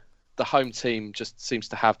game, the home team just seems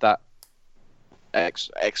to have that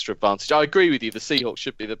extra advantage. I agree with you. The Seahawks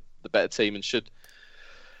should be the better team and should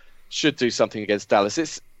do something against Dallas.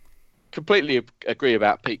 It's completely agree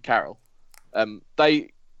about Pete Carroll.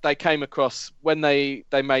 They came across when they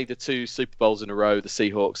made the 2 Super Bowls in a row, the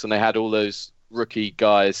Seahawks, and they had all those rookie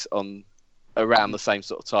guys on around the same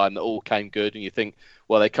sort of time that all came good, and you think,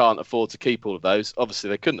 well, they can't afford to keep all of those. Obviously,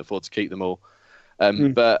 they couldn't afford to keep them all.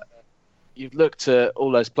 But you've looked at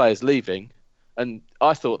all those players leaving, and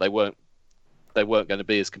I thought they weren't going to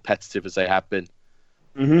be as competitive as they have been.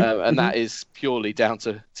 And that is purely down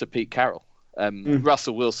to Pete Carroll.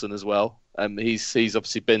 Russell Wilson as well. He's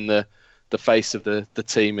obviously been the face of the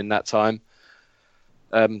team in that time.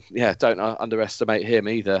 Don't underestimate him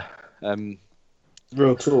either.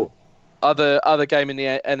 Real talk. Other game in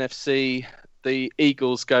the NFC, the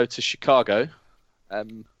Eagles go to Chicago.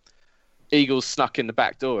 Eagles snuck in the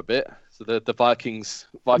back door a bit. So the Vikings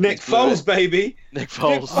Nick Foles, baby. Nick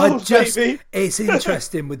Foles. Baby. It's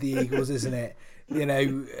interesting with the Eagles, isn't it?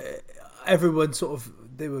 Everyone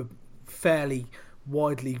they were fairly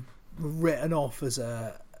widely written off as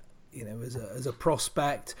a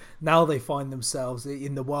prospect. Now they find themselves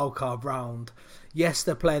in the wildcard round. Yes,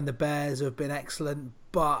 they're playing the Bears, who have been excellent,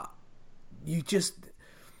 but you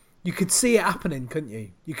could see it happening, couldn't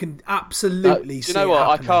you? You can absolutely see it happening. Do you know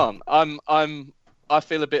what? I can't. I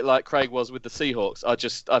feel a bit like Craig was with the Seahawks.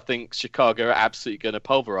 I think Chicago are absolutely going to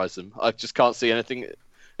pulverize them. I just can't see anything.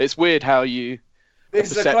 It's weird how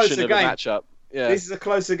This is a closer game. Matchup. Yeah. This is a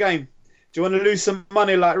closer game. Do you want to lose some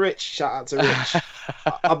money like Rich? Shout out to Rich.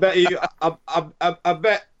 I bet you. I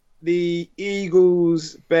bet the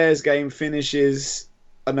Eagles Bears game finishes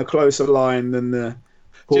on a closer line than the.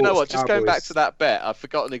 Do you know what? Cowboys. Just going back to that bet, I've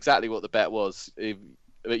forgotten exactly what the bet was.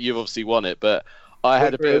 You've obviously won it, but I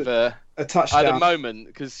had a bit of a touchdown. I had a moment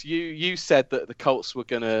because you said that the Colts were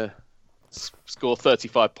going to score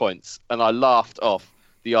 35 points, and I laughed off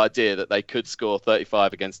the idea that they could score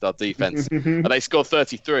 35 against our defense, and they scored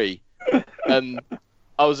 33. And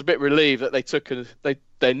I was a bit relieved that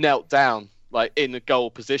they knelt down like in a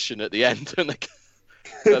goal position at the end, and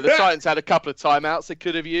the Titans had a couple of timeouts they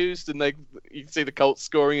could have used, and you can see the Colts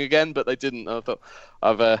scoring again, but they didn't. I thought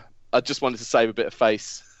I just wanted to save a bit of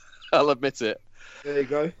face. I'll admit it. There you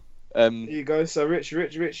go. There you go. So Rich.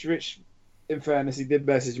 In fairness, he did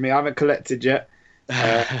message me. I haven't collected yet.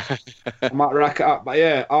 I might rack it up, but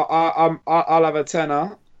yeah, I'll have a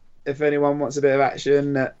tenner if anyone wants a bit of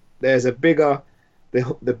action. There's the bigger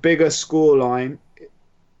scoreline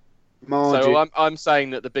margin. So I'm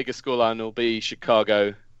saying that the bigger scoreline will be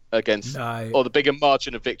Chicago against, or the bigger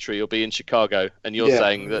margin of victory will be in Chicago, and you're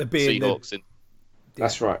saying that Seahawks in.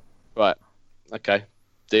 That's right. Right. Okay.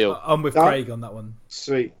 Deal. I'm with Craig on that one.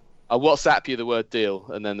 Sweet. I'll WhatsApp you the word deal,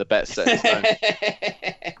 and then the bet's set in stone.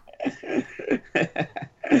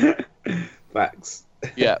 Facts.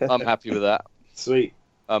 Yeah, I'm happy with that. Sweet.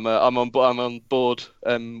 I'm on board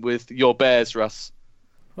with your Bears, Russ.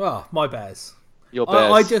 Well, my Bears. Your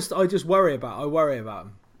Bears. I just worry about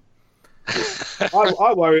them.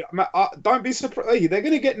 I worry. Don't be surprised. They're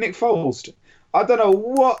going to get Nick Foles. I don't know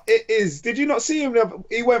what it is. Did you not see him?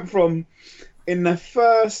 He went from in the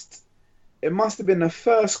first. It must have been the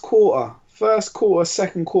first quarter,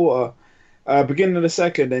 second quarter, beginning of the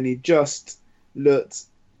second, and he just looked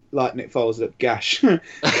like Nick Foles looked gash.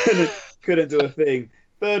 couldn't do a thing.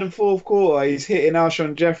 Third and fourth quarter, he's hitting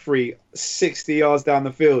Alshon Jeffrey 60 yards down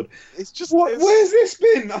the field. It's just where's this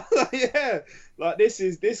been? Yeah, like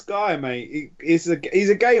this guy, mate. He's a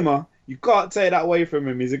gamer. You can't take that away from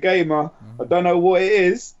him. He's a gamer. I don't know what it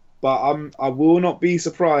is, but I will not be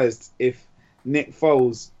surprised if Nick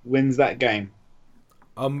Foles wins that game.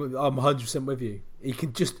 I'm 100% with you. He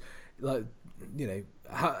can just, like, you know,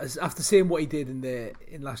 after seeing what he did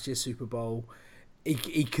in last year's Super Bowl,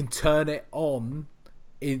 he can turn it on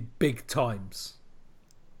in big times.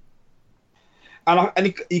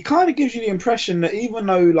 And he kind of gives you the impression that even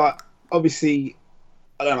though, like, obviously,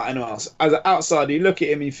 I don't know anyone else, as an outsider, you look at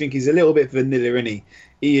him and you think he's a little bit vanilla, isn't he?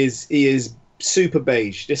 He is super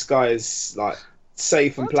beige. This guy is, like,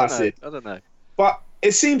 safe and placid. I don't know. But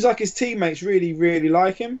it seems like his teammates really, really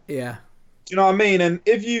like him. Yeah. Do you know what I mean? And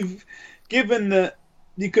if you've given that,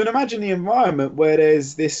 you can imagine the environment where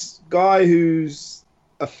there's this guy who's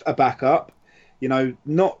a backup, you know,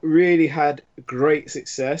 not really had great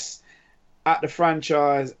success at the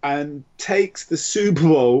franchise and takes the Super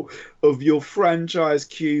Bowl of your franchise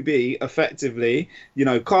QB effectively. You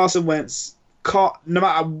know, Carson Wentz, no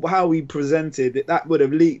matter how he presented, that would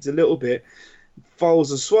have leaked a little bit. Foles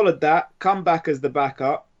has swallowed that, come back as the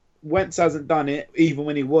backup. Wentz hasn't done it, even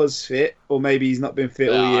when he was fit, or maybe he's not been fit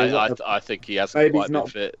all year. I think he hasn't been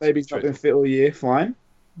fit. Maybe he's not been fit all year, fine.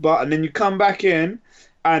 And then you come back in,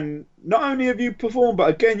 and not only have you performed,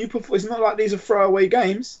 but again, you perform. It's not like these are throwaway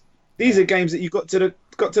games. These are games that you got to the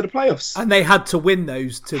playoffs, and they had to win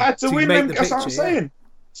those to win make them. The That's picture, what I'm saying.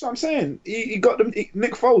 That's what I'm saying. He got them.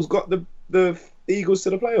 Nick Foles got the Eagles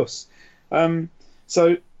to the playoffs.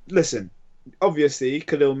 So listen. Obviously,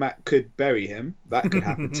 Khalil Mack could bury him. That could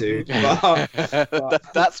happen too. But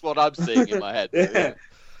that's what I'm seeing in my head. Yeah.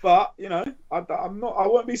 But you know, I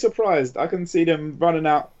won't be surprised. I can see them running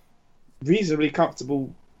out reasonably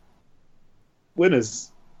comfortable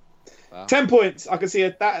winners. Wow. 10 points. I can see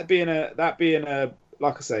that being a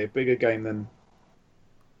like I say, a bigger game than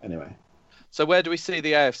anyway. So where do we see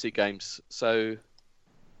the AFC games? So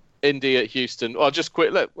Indy at Houston. Just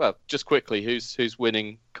quickly, who's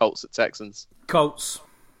winning? Colts at Texans. Colts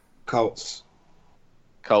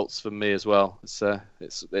for me as well. It's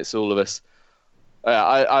all of us.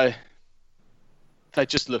 They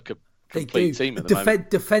just look a complete team at the moment.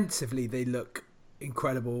 Defensively, they look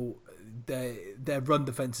incredible. Their run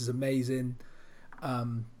defense is amazing.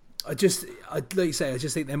 Like you say, I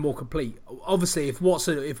just think they're more complete. Obviously, if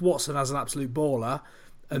Watson has an absolute baller,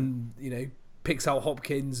 and you know, picks out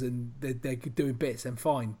Hopkins and they're doing bits, then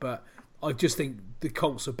fine. But I just think the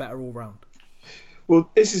Colts are better all round. Well,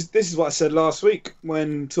 this is what I said last week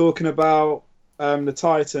when talking about the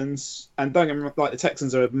Titans, and don't get me wrong, like the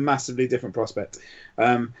Texans are a massively different prospect.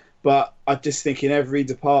 But I just think in every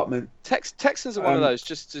department, Texans are one of those.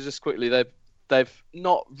 Just quickly, they've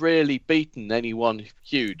not really beaten anyone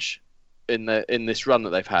huge in this run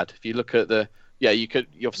that they've had. If you look at you're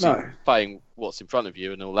obviously playing what's in front of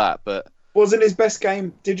you and all that, but. Wasn't his best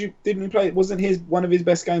game? Didn't he play? Wasn't one of his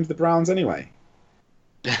best games the Browns anyway?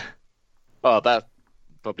 Oh, that's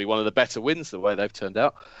probably one of the better wins the way they've turned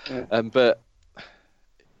out. Yeah. But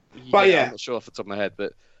yeah, I'm not sure off the top of my head.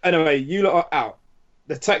 But anyway, you lot are out.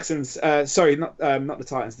 The Texans. Sorry, not the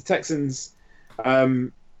Titans. The Texans. I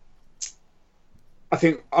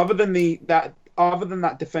think other than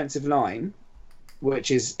that defensive line, which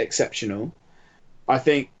is exceptional, I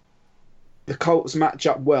think the Colts match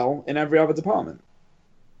up well in every other department.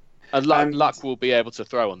 And Luck will be able to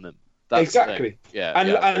throw on them. That's exactly. Yeah.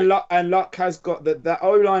 And Luck has got that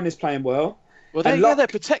O-line is playing well. Well, they're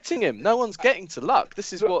protecting him. No one's getting to Luck.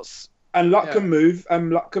 This is what's. And Luck can move. And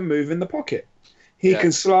Luck can move in the pocket. He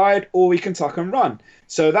can slide, or he can tuck and run.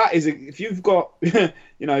 So that is if you've got,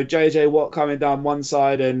 JJ Watt coming down one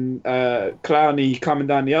side and Clowney coming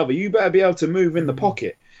down the other, you better be able to move in the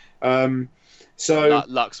pocket. So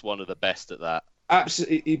Luck's one of the best at that.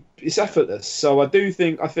 Absolutely, it's effortless. So I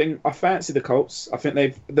fancy the Colts. I think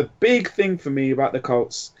the big thing for me about the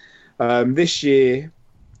Colts this year,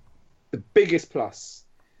 the biggest plus.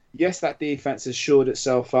 Yes, that defense has shored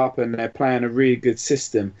itself up and they're playing a really good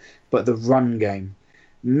system, but the run game.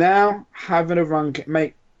 Now having a run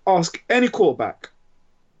game, ask any quarterback,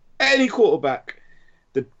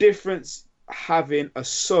 the difference having a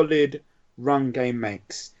solid run game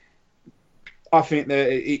makes. I think that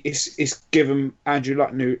it's given Andrew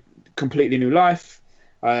Luck completely new life,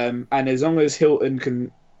 and as long as Hilton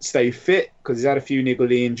can stay fit, because he's had a few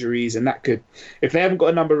niggly injuries, and that could, if they haven't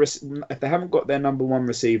got their number one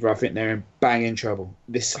receiver, I think they're in banging trouble.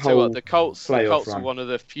 The Colts are one of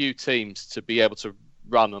the few teams to be able to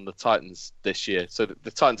run on the Titans this year. So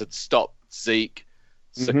the Titans had stopped Zeke,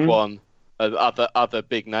 Saquon, other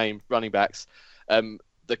big name running backs.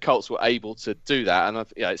 The Colts were able to do that, and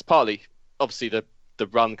it's partly obviously the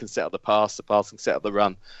run can set up the pass can set up the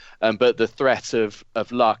run, but the threat of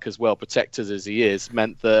Luck as well, protected as he is,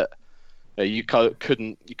 meant that you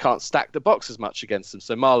can't stack the box as much against them.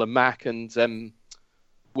 So Marlon Mack and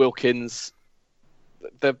Wilkins,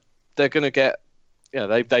 they're going to get,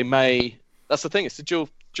 they may. That's the thing. It's a dual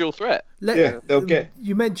threat. They'll get.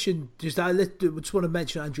 You mentioned I just want to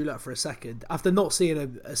mention Andrew Luck for a second. After not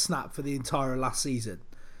seeing a snap for the entire last season,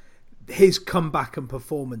 his comeback and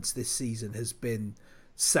performance this season has been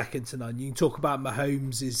second to none. You can talk about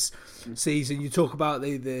Mahomes' season. You talk about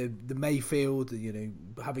the Mayfield,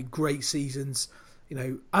 having great seasons.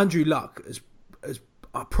 Andrew Luck has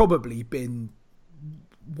probably been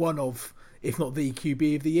one of, if not the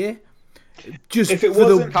QB of the year. Just if it for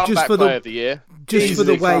wasn't comeback player of the year, just for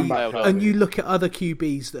the way, and you look at other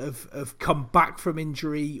QBs that have come back from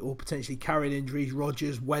injury or potentially carried injuries,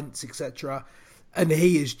 Rodgers, Wentz, etc., and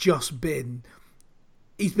he has just been.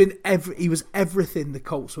 He was everything the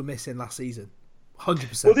Colts were missing last season,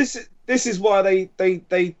 100%. Well, this is why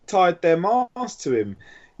they tied their mask to him.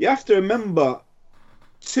 You have to remember,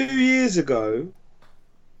 2 years ago,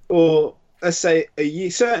 or let's say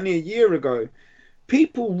certainly a year ago,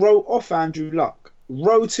 people wrote off Andrew Luck,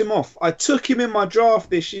 wrote him off. I took him in my draft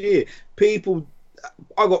this year.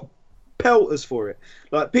 I got pelters for it.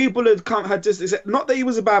 Like, people had just accepted, not that he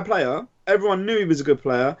was a bad player. Everyone knew he was a good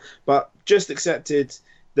player, but just accepted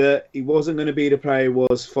that he wasn't going to be the player he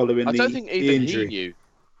was following the injury. I don't think even he knew.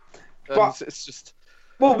 But it's just.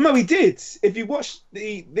 Well, no, he did. If you watch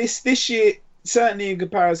this year, certainly in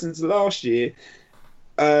comparison to last year,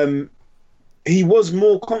 he was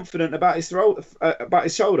more confident about his about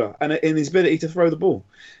his shoulder and in his ability to throw the ball.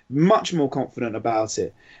 Much more confident about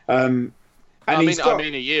it. I mean,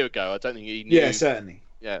 a year ago, I don't think he knew. Yeah, certainly.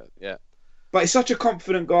 Yeah. But he's such a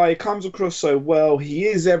confident guy. He comes across so well. He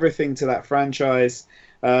is everything to that franchise.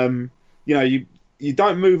 You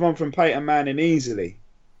don't move on from Peyton Manning easily,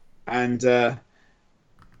 and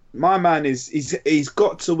my man he's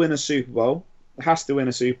got to win a Super Bowl. Has to win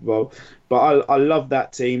a Super Bowl. But I love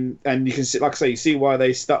that team, and you can see, like I say, you see why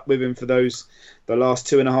they stuck with him for the last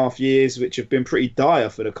 2.5 years, which have been pretty dire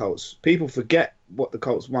for the Colts. People forget what the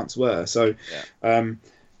Colts once were. So, I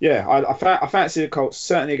fancy the Colts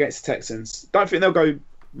certainly against the Texans. Don't think they'll go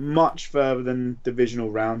much further than divisional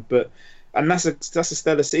round, and that's a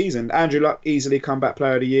stellar season. Andrew Luck, easily comeback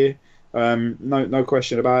player of the year. No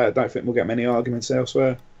question about it. I don't think we'll get many arguments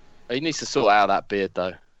elsewhere. He needs to sort out that beard,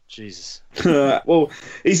 though. Jesus. Well,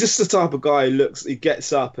 he's just the type of guy he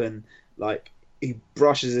gets up and he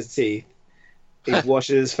brushes his teeth, he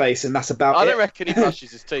washes his face, and that's about it. I don't reckon he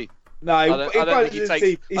brushes his teeth. No, I don't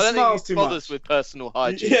think he smiles too bothers much with personal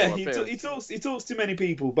hygiene. Yeah, he talks to many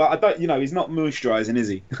people, but I don't. He's not moisturising, is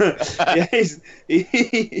he? Yeah,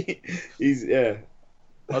 he's yeah.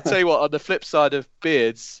 I'll tell you what. On the flip side of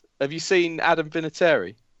beards, have you seen Adam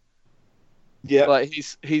Vinatieri? Yeah,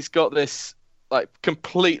 he's got this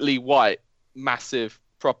completely white, massive,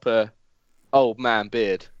 proper old man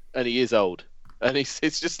beard, and he is old, and it's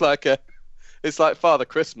just it's like Father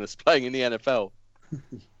Christmas playing in the NFL.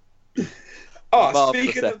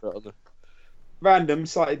 Speaking of random,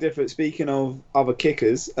 slightly different. Speaking of other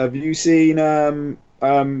kickers, have you seen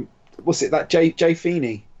what's it? That Jay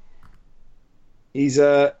Feeney. He's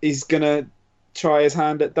gonna try his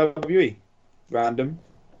hand at WWE. Random.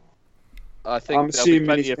 I think there'll be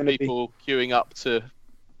plenty of people queuing up to.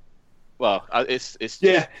 Well, it's just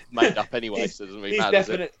made up anyway, so it doesn't really matter.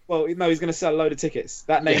 Definite. Well, no, he's going to sell a load of tickets.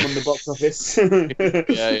 That name on the box office.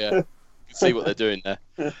 Yeah. You can see what they're doing there.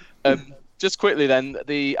 Just quickly then,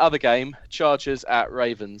 the other game, Chargers at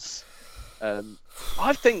Ravens.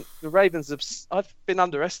 I think the Ravens I've been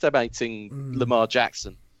underestimating Lamar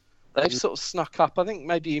Jackson. They've sort of snuck up. I think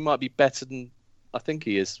maybe he might be better than I think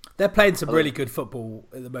he is. They're playing some really good football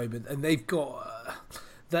at the moment, and they've got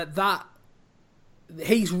that.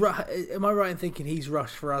 He's. Am I right in thinking he's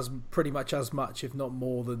rushed for pretty much as much, if not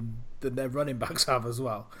more, than their running backs have as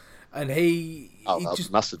well? And he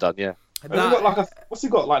just must have done, yeah. What's he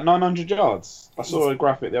got? 900 yards. I saw a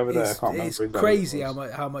graphic the other day. I can't remember. It's crazy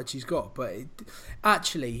how much he's got, but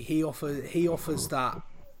actually he offers that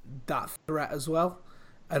threat as well,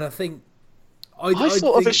 and I think. I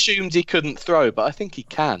sort of assumed he couldn't throw, but I think he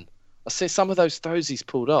can. I see some of those throws he's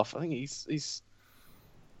pulled off. I think he's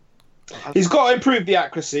got to improve the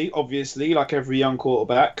accuracy, obviously, like every young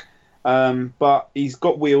quarterback. But he's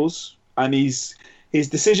got wheels, and his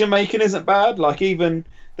decision making isn't bad. Even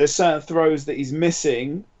there's certain throws that he's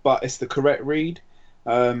missing, but it's the correct read.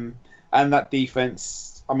 And that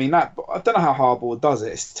defense, I mean, that I don't know how Harbaugh does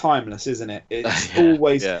it. It's timeless, isn't it? It's Yeah,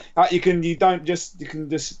 always yeah. you can just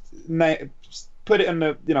put it in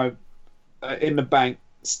the in the bank.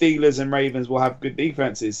 Steelers and Ravens will have good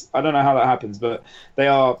defenses. I don't know how that happens, but they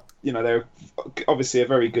are, they're obviously a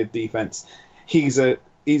very good defense. He's a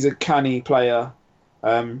canny player.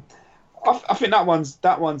 I think that's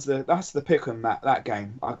the pick on that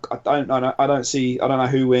game. I don't know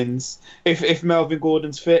who wins. If Melvin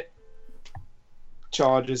Gordon's fit,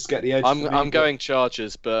 Chargers get the edge. I'm going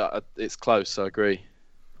Chargers, but it's close. I agree.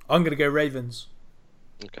 I'm going to go Ravens.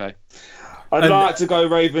 Okay. I'd like to go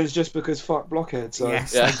Ravens just because fuck Blockhead. So.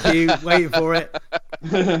 Yes, thank you. Waiting for it.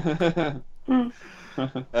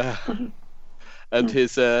 And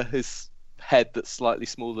his head that's slightly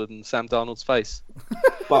smaller than Sam Darnold's face.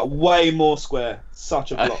 But way more square.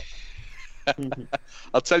 Such a block.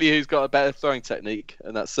 I'll tell you who's got a better throwing technique,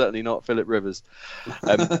 and that's certainly not Philip Rivers.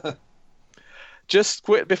 Just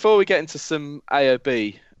quick, before we get into some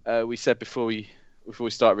AOB, we said before we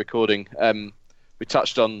start recording, we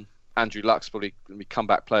touched on Andrew Luck's probably going to be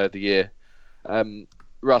comeback player of the year.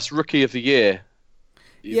 Russ, rookie of the year.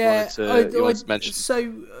 You wanted to mention.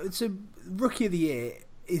 So rookie of the year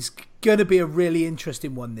is going to be a really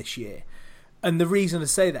interesting one this year, and the reason I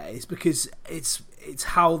say that is because it's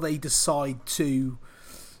how they decide to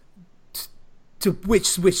which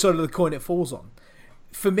side of the coin it falls on.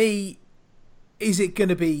 For me, is it going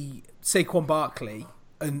to be Saquon Barkley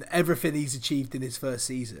and everything he's achieved in his first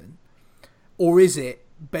season, or is it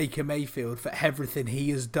Baker Mayfield for everything he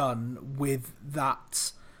has done with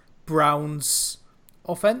that Browns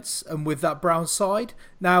offense and with that Browns side?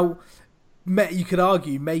 Now, you could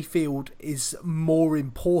argue Mayfield is more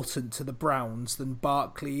important to the Browns than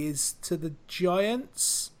Barkley is to the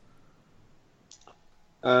Giants.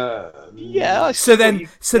 Yeah.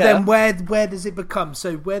 Then where does it become?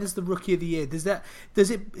 So where does the rookie of the year does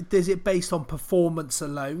it based on performance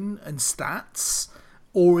alone and stats,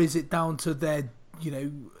 or is it down to their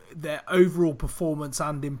overall performance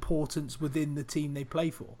and importance within the team they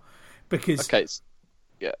play for? Because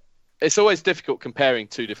it's always difficult comparing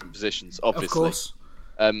two different positions. Obviously, of course.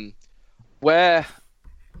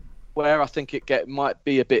 Where I think it might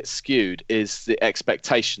be a bit skewed is the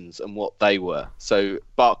expectations and what they were. So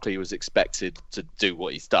Barkley was expected to do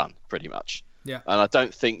what he's done, pretty much. Yeah. And I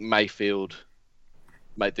don't think Mayfield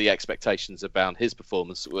made the expectations around his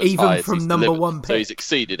performance as even high as from he's number delivered. one pick. So he's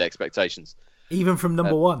exceeded expectations. Even from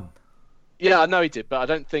number one. Yeah, I know he did, but I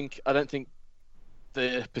don't think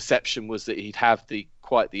the perception was that he'd have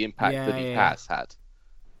quite the impact that he has had.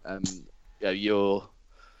 I'm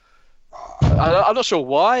not sure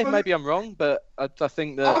why. Maybe I'm wrong, but I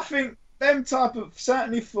think that. I think them type of,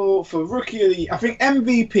 certainly for rookie of the year, I think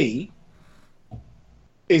MVP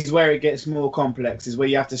is where it gets more complex. Is where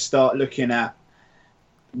you have to start looking at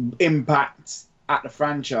impact at the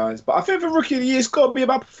franchise. But I think for rookie of the year, it's got to be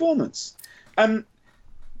about performance. And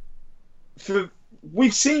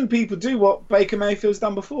we've seen people do what Baker Mayfield's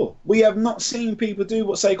done before. We have not seen people do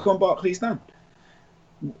what Saquon Barkley's done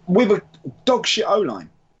with a dog shit O-line.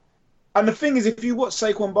 And the thing is, if you watch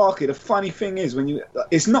Saquon Barkley, the funny thing is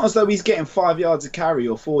it's not as though he's getting 5 yards of carry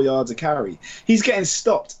or 4 yards of carry. He's getting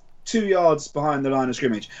stopped 2 yards behind the line of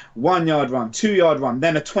scrimmage, 1 yard run, 2 yard run,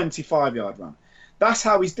 then a 25-yard run. That's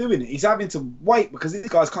how he's doing it. He's having to wait because these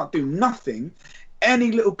guys can't do nothing.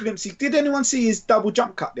 Any little glimpse. Did anyone see his double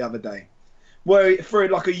jump cut the other day? Where for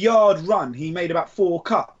like a yard run, he made about 4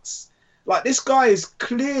 cuts. Like, this guy is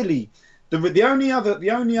clearly... The only other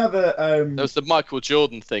there was the Michael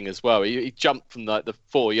Jordan thing as well. He jumped from like the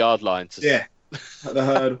 4 yard line to the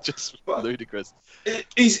hurdle. Just ludicrous.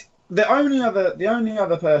 He's the only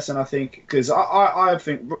other person, I think, because I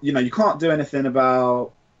think you can't do anything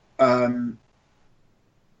about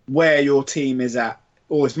where your team is at,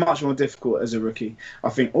 or it's much more difficult as a rookie. I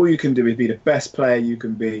think all you can do is be the best player you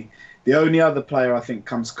can be. The only other player I think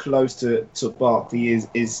comes close to Barkley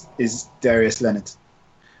is Darius Leonard.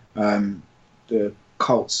 The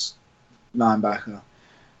Colts linebacker.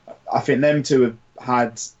 I think them two have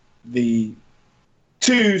had the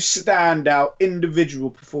 2 standout individual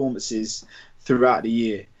performances throughout the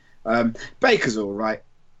year. Baker's all right.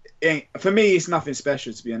 For me, it's nothing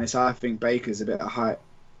special, to be honest. I think Baker's a bit of hype.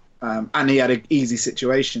 And he had an easy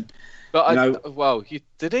situation. But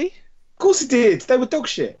did he? Of course he did. They were dog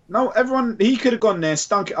shit. No, he could have gone there,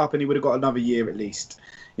 stunk it up, and he would have got another year at least.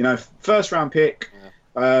 First round pick.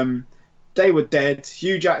 Yeah. They were dead.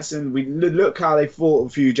 Hugh Jackson, we look how they fought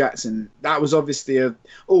with Hugh Jackson. That was obviously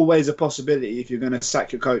always a possibility if you're going to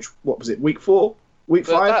sack your coach. What was it, week 4? Week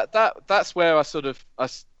 5? That's where I saw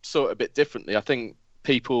it a bit differently. I think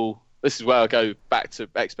people, this is where I go back to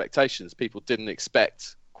expectations. People didn't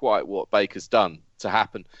expect quite what Baker's done to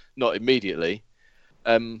happen, not immediately.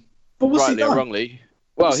 But what's Rightly he or done? wrongly.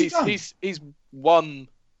 What's Well, he done? he's won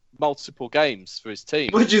multiple games for his team.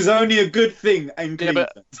 Which is only a good thing in Cleveland.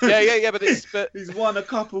 But He's won a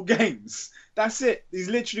couple games. That's it. He's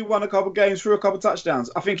literally won a couple games through a couple touchdowns.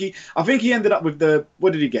 I think he ended up with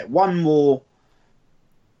what did he get? One more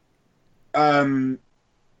on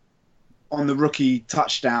the rookie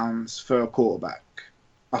touchdowns for a quarterback.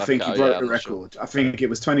 I think he broke the record. Sure. I think it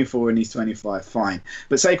was 24 and he's 25. Fine.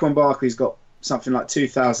 But Saquon Barkley's got something like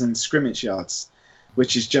 2,000 scrimmage yards,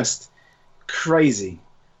 which is just crazy.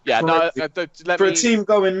 Yeah, for a team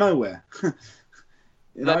going nowhere.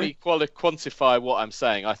 Let me quantify what I'm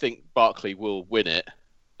saying. I think Barkley will win it,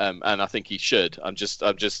 and I think he should. I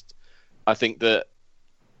think that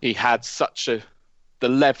he had the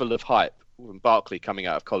level of hype when Barkley coming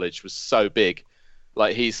out of college was so big.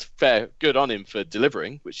 Like, he's good on him for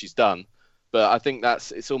delivering, which he's done, but I think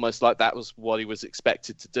it's almost like that was what he was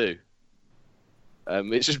expected to do.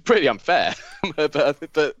 It's just pretty unfair, but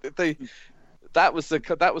that was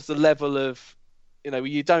the level of,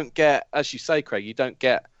 you don't get, as you say, Craig, you don't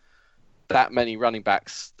get that many running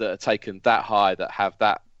backs that are taken that high, that have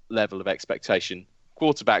that level of expectation.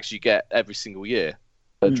 Quarterbacks you get every single year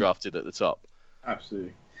are drafted at the top.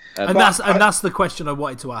 Absolutely. And that's the question I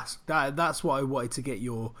wanted to ask. That's what I wanted to get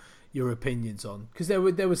your opinions on, because there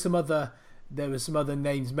were some other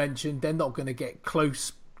names mentioned. They're not going to get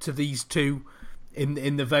close to these two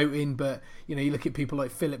in the voting, but you look at people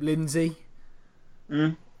like Philip Lindsay.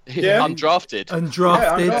 Yeah, undrafted.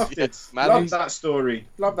 Yeah. Love that story.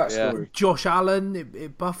 Josh Allen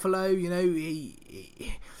at Buffalo.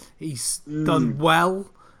 He's done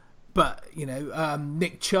well, but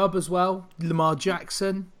Nick Chubb as well. Lamar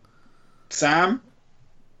Jackson. Sam.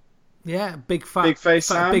 Yeah, big fat face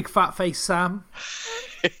Sam.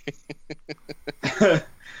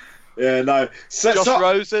 Yeah, no. Josh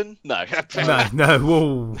Rosen. No. No.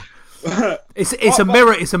 Whoa.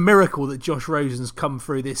 It's a miracle that Josh Rosen's come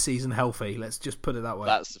through this season healthy. Let's just put it that way.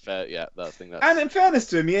 That's fair. Yeah, I think that's. And in fairness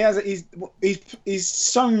to him,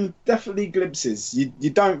 he's shown definitely glimpses.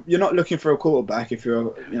 You're not looking for a quarterback if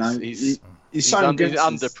you're he's shown glimpses. He's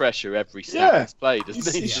under pressure every snap he's played,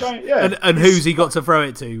 isn't he? He's shown, yeah. And who's he got to throw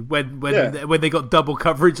it to when they got double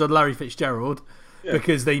coverage on Larry Fitzgerald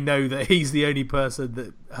because they know that he's the only person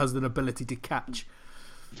that has an ability to catch.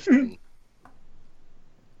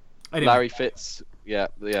 Anyway. Larry Fitz, yeah,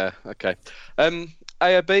 okay. A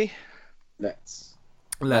or B? Let's.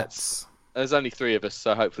 There's only 3 of us,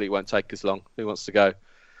 so hopefully it won't take as long. Who wants to go?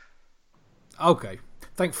 Okay.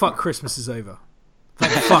 Thank fuck Christmas is over.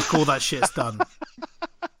 Thank fuck all that shit's done.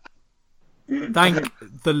 Thank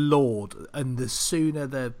the Lord. And the sooner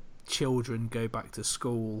the children go back to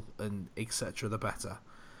school and etc., the better.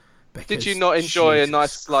 Because did you not enjoy a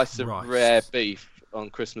nice slice of rare beef on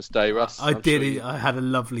Christmas Day, Russ? I did. I had a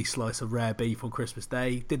lovely slice of rare beef on Christmas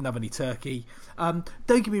Day. Didn't have any turkey. Don't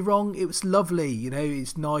get me wrong, it was lovely.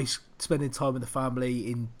 It's nice spending time with the family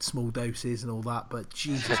in small doses and all that. But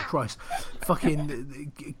Jesus Christ,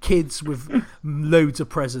 fucking kids with loads of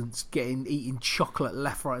presents eating chocolate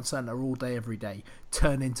left, right, and centre all day, every day,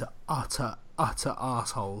 turn into utter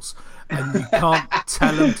assholes, and you can't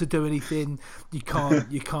tell them to do anything. You can't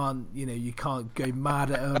go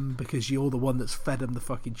mad at them because you're the one that's fed them the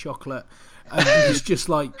fucking chocolate, and it's just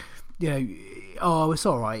like, oh, it's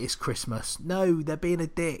all right, it's Christmas. No, they're being a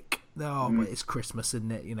dick. No, but it's Christmas,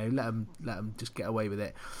 isn't it? Let them just get away with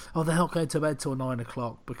it. Oh, they're not going to bed till 9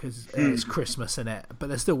 o'clock because it's Christmas, isn't it? But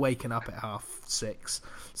they're still waking up at 6:30,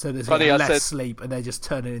 so there's less sleep, and they're just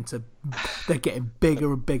they're getting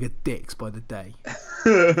bigger and bigger dicks by the day.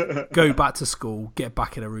 Go back to school, get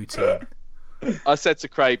back in a routine. I said to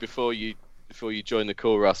Craig before you joined the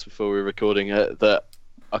call, Russ, before we were recording that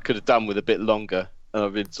I could have done with a bit longer, and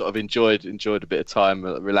I've been sort of enjoyed a bit of time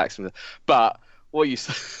relaxing. But what you're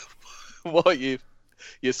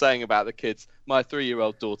saying about the kids, my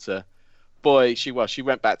 3-year-old daughter, boy, she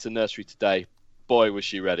went back to nursery today. Boy, was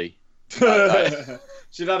she ready.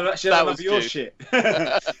 She'd have enough of your shit.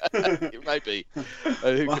 Maybe.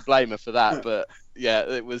 Who could blame her for that? But yeah,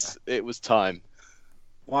 it was time.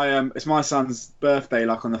 It's my son's birthday,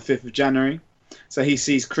 like on the 5th of January. So he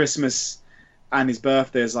sees Christmas and his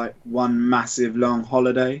birthday as like one massive long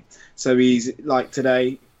holiday. So he's like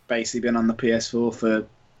today basically been on the PS4 for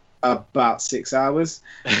about 6 hours,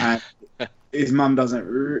 and his mum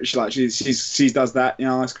doesn't. She does that,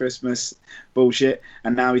 it's Christmas bullshit,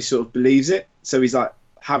 and now he sort of believes it. So he's like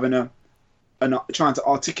having trying to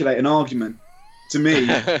articulate an argument to me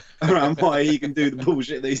around why he can do the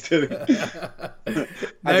bullshit that he's doing.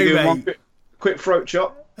 One quick throat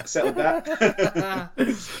chop. settled that.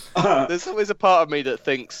 There's always a part of me that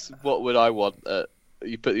thinks, what would I want?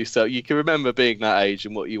 You put yourself. You can remember being that age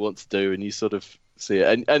and what you want to do, and you sort of see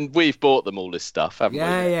it. And we've bought them all this stuff, haven't we?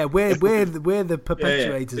 Yeah. We're the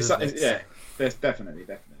perpetuators of this. Yeah, there's definitely.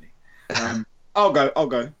 I'll go.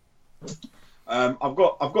 I've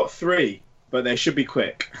got 3, but they should be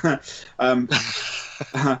quick. I'm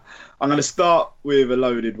going to start with a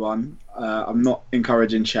loaded one. I'm not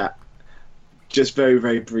encouraging chat. Just very,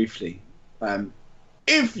 very briefly.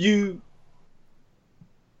 If you...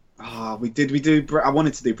 I wanted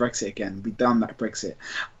to do Brexit again. We done that Brexit.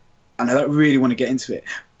 And I don't really want to get into it.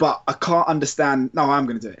 But I can't understand... No, I'm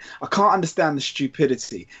going to do it. I can't understand the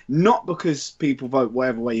stupidity. Not because people vote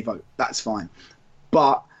whatever way you vote. That's fine.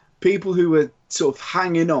 But people who were sort of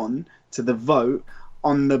hanging on to the vote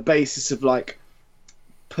on the basis of, like,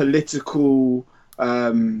 political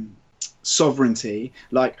sovereignty,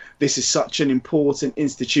 like, this is such an important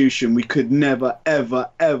institution, we could never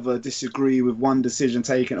ever disagree with one decision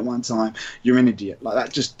taken at one time. You're an idiot. Like,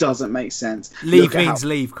 that just doesn't make sense. Leave means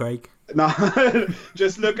leave, Craig. No,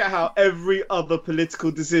 just look at how every other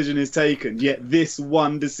political decision is taken, yet this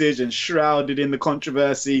one decision, shrouded in the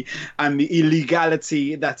controversy and the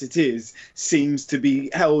illegality that it is, seems to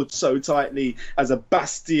be held so tightly as a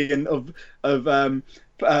bastion of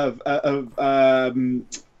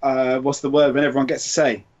what's the word when everyone gets to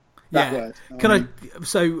say that word? Can I?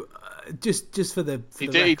 So, just for the he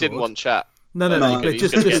didn't want chat. No. But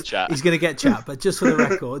he's going to get chat. But just for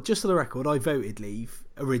the record, I voted leave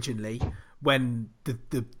originally when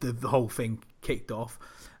the whole thing kicked off.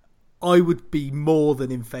 I would be more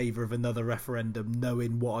than in favour of another referendum,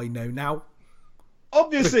 knowing what I know now.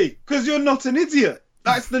 Obviously, because you're not an idiot.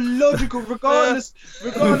 That's the logical, regardless.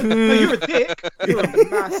 No, you're a dick. You're a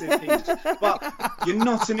massive piece, but you're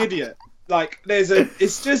not an idiot. Like,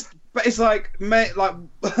 but it's like, mate, like,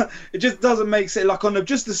 it just doesn't make sense. Like, on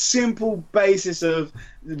just a simple basis of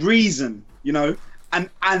reason, and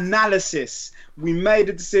analysis, we made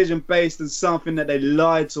a decision based on something that they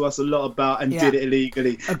lied to us a lot about and did it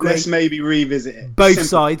illegally. Agreed. Let's maybe revisit it. Both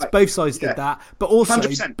sides did that, but also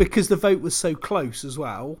 100%. Because the vote was so close as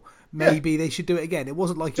well. Maybe they should do it again. It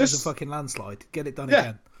wasn't like it was a fucking landslide. Get it done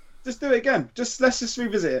again. Just do it again. Let's just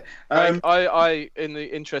revisit it. I, in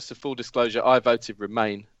the interest of full disclosure, I voted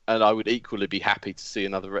Remain, and I would equally be happy to see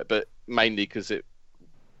another, but mainly because it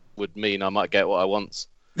would mean I might get what I want,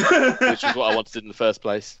 which is what I wanted in the first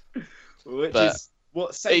place.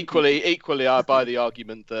 Equally, I buy the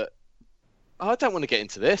argument that I don't want to get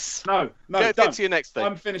into this. No. Get to your next thing.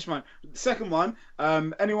 I'm finished mine. The second one,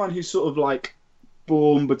 anyone who's sort of like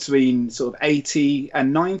born between sort of 80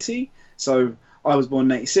 and 90. So I was born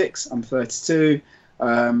in 86. I'm 32.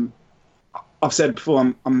 I've said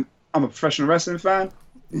before, I'm a professional wrestling fan.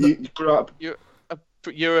 You grew up.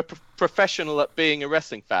 You're a professional at being a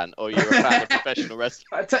wrestling fan, or you're a fan of professional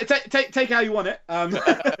wrestling. Take how you want it.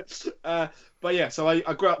 But yeah, so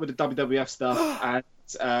I grew up with the WWF stuff,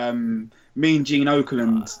 and Mean Gene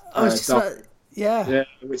Okerlund. Yeah,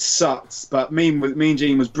 which sucks. But Mean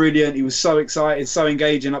Gene was brilliant. He was so excited, so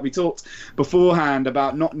engaging. Like, we talked beforehand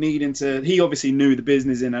about not needing to. He obviously knew the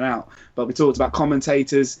business in and out. But we talked about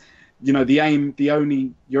commentators. Your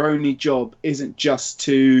only job isn't just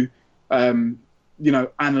to,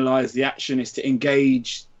 analyze the action. Is to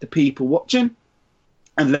engage the people watching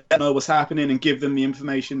and let them know what's happening and give them the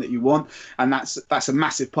information that you want. And that's a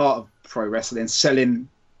massive part of pro wrestling. Selling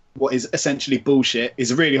what is essentially bullshit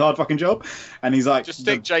is a really hard fucking job. And he's like, just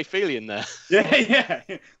stick Jay Feely in there. Yeah.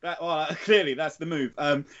 Clearly that's the move.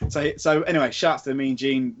 So anyway, shouts to Mean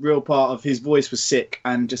Gene. Real part of his voice was sick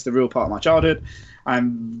and just a real part of my childhood.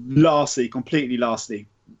 And completely lastly,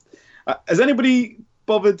 has anybody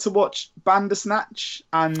bothered to watch Bandersnatch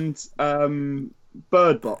and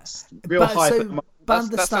Bird Box? Real hype.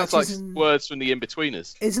 That sounds like words from the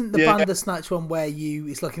In-Betweeners. Isn't the Bandersnatch one where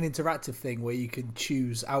it's like an interactive thing where you can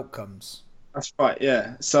choose outcomes? That's right,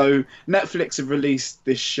 yeah. So Netflix have released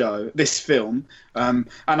this film, and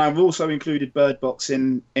I've also included Bird Box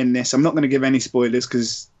in this. I'm not going to give any spoilers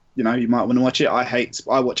because you might want to watch it. I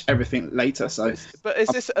watch everything later. So, but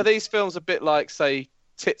are these films a bit like, say,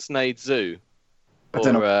 Titsnade Zoo,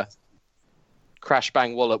 or Crash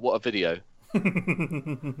Bang Wallop? What a Video.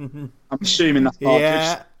 I'm assuming that's Partridge.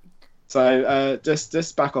 Yeah. So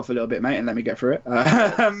just back off a little bit, mate, and let me get through it.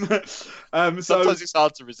 Sometimes it's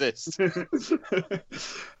hard to resist.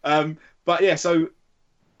 But yeah, so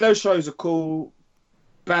those shows are cool.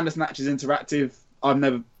 Bandersnatch is interactive. I've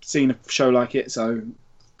never seen a show like it, so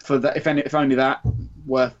for that, if only that,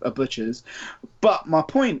 worth a butcher's. But my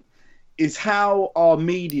point is how our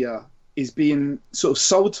media is being sort of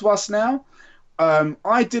sold to us now.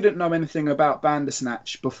 I didn't know anything about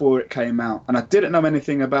Bandersnatch before it came out, and I didn't know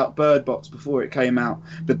anything about Bird Box before it came out.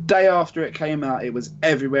 The day after it came out, it was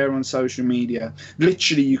everywhere on social media.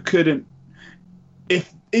 Literally, you couldn't,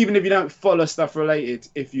 even if you don't follow stuff related,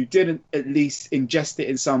 if you didn't at least ingest it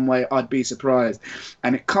in some way, I'd be surprised.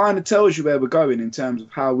 And it kind of tells you where we're going in terms of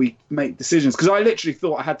how we make decisions. Because I literally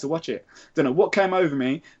thought I had to watch it. Don't know what came over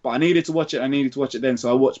me, but I needed to watch it. I needed to watch it then. So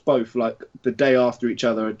I watched both like the day after each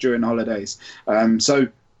other during the holidays. So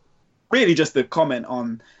really just the comment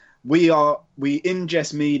on we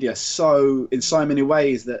ingest media in so many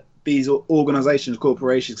ways that these organizations,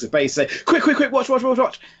 corporations, basically say, quick, watch.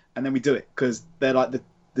 And then we do it because they're like the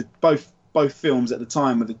both films at the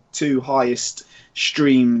time were the two highest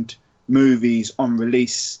streamed movies on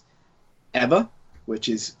release ever, which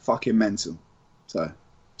is fucking mental. So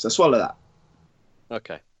swallow that.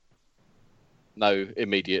 Okay. No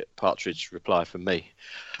immediate Partridge reply from me.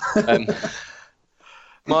 I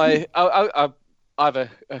have a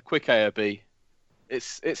quick A or B.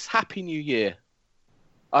 It's Happy New Year.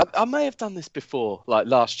 I may have done this before, like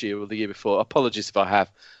last year or the year before. Apologies if I have,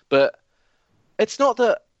 but it's not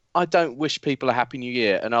that I don't wish people a Happy New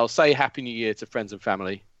Year, and I'll say Happy New Year to friends and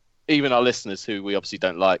family, even our listeners who we obviously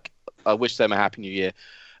don't like. I wish them a Happy New Year.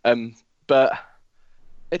 But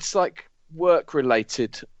it's like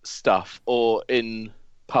work-related stuff or in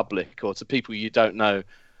public or to people you don't know.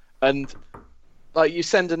 And like you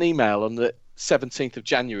send an email on the 17th of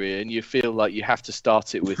January and you feel like you have to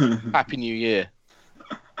start it with Happy New Year.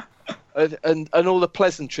 And all the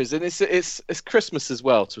pleasantries, and it's Christmas as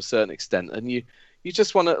well to a certain extent, and you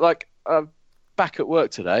just want to like back at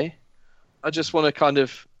work today. I just want to kind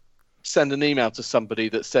of send an email to somebody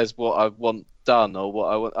that says what I want done or what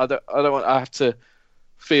I want. I have to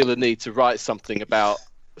feel the need to write something about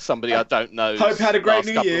somebody I don't know. Hope you had a great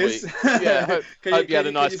New Year's. Yeah, hope you had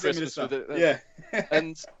a nice Christmas with it. Yeah,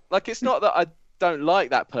 and like it's not that I don't like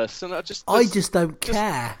that person. I just don't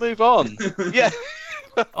care. Move on. Yeah.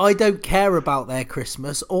 I don't care about their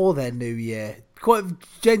Christmas or their New Year. I'm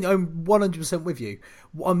 100% with you.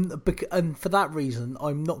 And for that reason,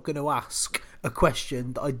 I'm not going to ask a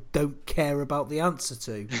question that I don't care about the answer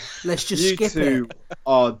to. Let's just skip it. You two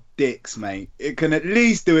are dicks, mate. It can at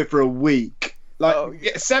least do it for a week. Like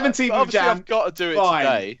 17th of Jan. I've got to do it fine.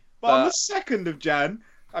 Today. But on the 2nd of Jan,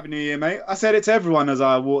 Happy New Year, mate. I said it to everyone as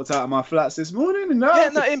I walked out of my flats this morning. And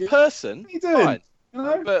in person. What are you doing? Fine.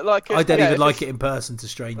 No? But like, I don't even like it in person to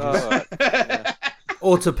strangers. Oh, right. Yeah.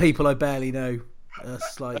 Or to people I barely know.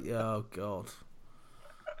 It's like, oh God.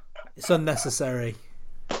 It's unnecessary.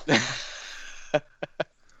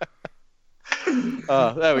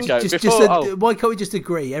 Oh, there we go. Why can't we just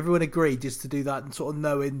agree? Everyone agree just to do that and sort of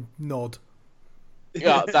knowing nod.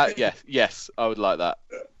 Yeah, yes, I would like that.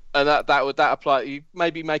 And that would apply. You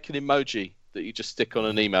maybe make an emoji that you just stick on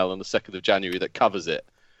an email on the 2nd of January that covers it.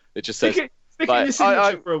 It just says... Stick it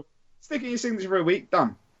in your signature for a week.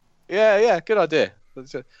 Done. Yeah, good idea. I'm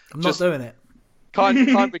not doing it.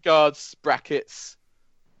 Kind regards, brackets,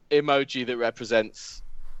 emoji that represents.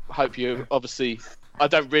 Hope you obviously. I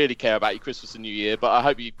don't really care about your Christmas and New Year, but I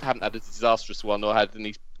hope you haven't had a disastrous one or had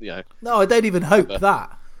any. No, I don't even hope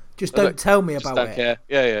that. Just don't tell me about it. Don't care.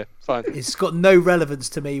 Yeah, fine. It's got no relevance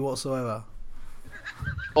to me whatsoever.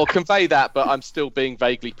 Or convey that, but I'm still being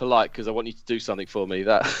vaguely polite because I want you to do something for me.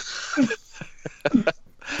 That.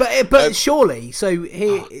 But surely, so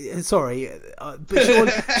here,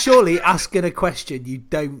 but surely asking a question you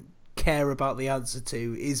don't care about the answer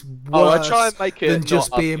to is worse I try and make it than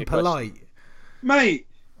just being polite. Mate,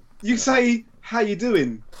 you say, how you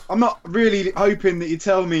doing? I'm not really hoping that you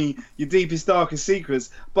tell me your deepest, darkest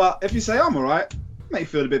secrets, but if you say, I'm alright, make you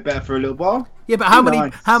feel a bit better for a little while. Yeah, but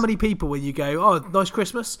how many people when you go, oh, nice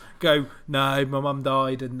Christmas, go, no, my mum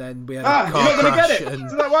died and then we had a car crash. You're not going to get it.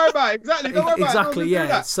 So don't worry about it. Exactly. Don't worry about it. Exactly,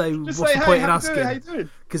 yeah. So just what's say, the point in how asking? you doing?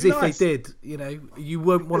 Because if they did, you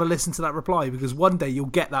won't want to listen to that reply because one day you'll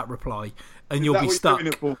get that reply and you'll be stuck.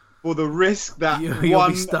 You're doing it for the risk that you'll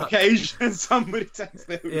one occasion somebody takes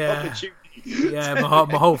their opportunity. Yeah,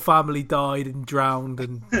 my whole family died and drowned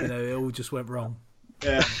and it all just went wrong.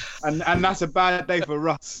 Yeah, and that's a bad day for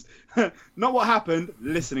Russ. Not what happened,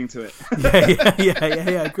 listening to it.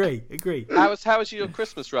 Yeah. Agree. How was your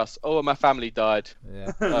Christmas, Russ? Oh, my family died.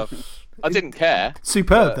 Yeah. I didn't care.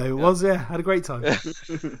 Superb though, it was. Yeah, had a great time.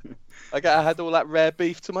 I had all that rare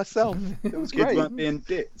beef to myself. It was great. Kids weren't being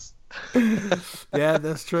dicks. Yeah,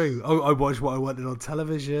 that's true. I watched what I wanted on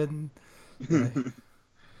television.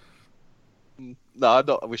 No, I'm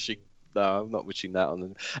not wishing that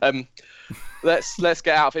on them. Let's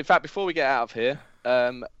get out of it. In fact, before we get out of here,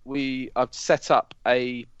 I've set up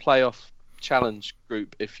a playoff Challenge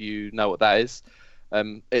group, if you know what that is.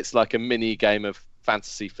 It's like a mini game of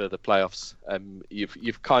fantasy for the playoffs.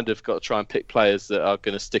 You've kind of got to try and pick players that are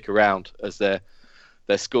going to stick around, as their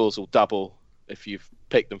scores will double if you've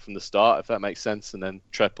picked them from the start, if that makes sense, and then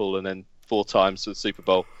triple, and then 4 times for the Super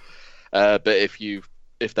Bowl. But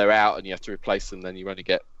if they're out and you have to replace them, then you only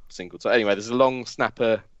get single. So anyway, there's a long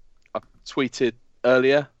snapper. I tweeted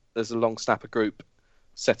earlier. There's a long snapper group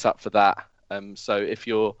set up for that. So if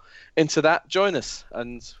you're into that, join us,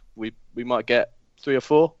 and we might get 3 or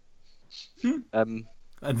 4. And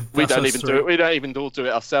we don't even do it. We don't even all do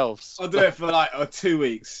it ourselves. I'll do it for like 2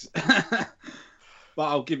 weeks, but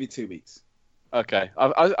I'll give you 2 weeks. Okay,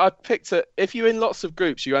 I picked it. If you're in lots of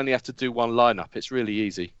groups, you only have to do one lineup. It's really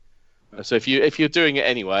easy. So if you're doing it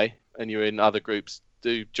anyway, and you're in other groups,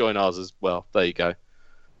 do join ours as well. There you go.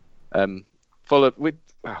 Follow.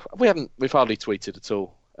 We've hardly tweeted at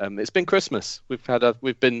all. It's been Christmas.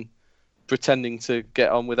 We've been pretending to get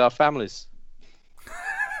on with our families.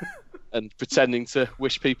 And pretending to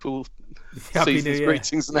wish people season's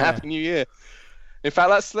greetings and a Happy New Year. In fact,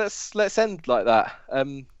 let's end like that.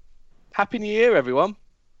 Happy New Year, everyone.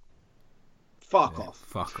 Fuck off.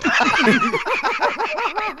 Fuck off.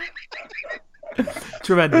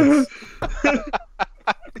 Tremendous.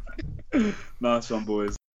 Nice one,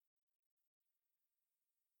 boys.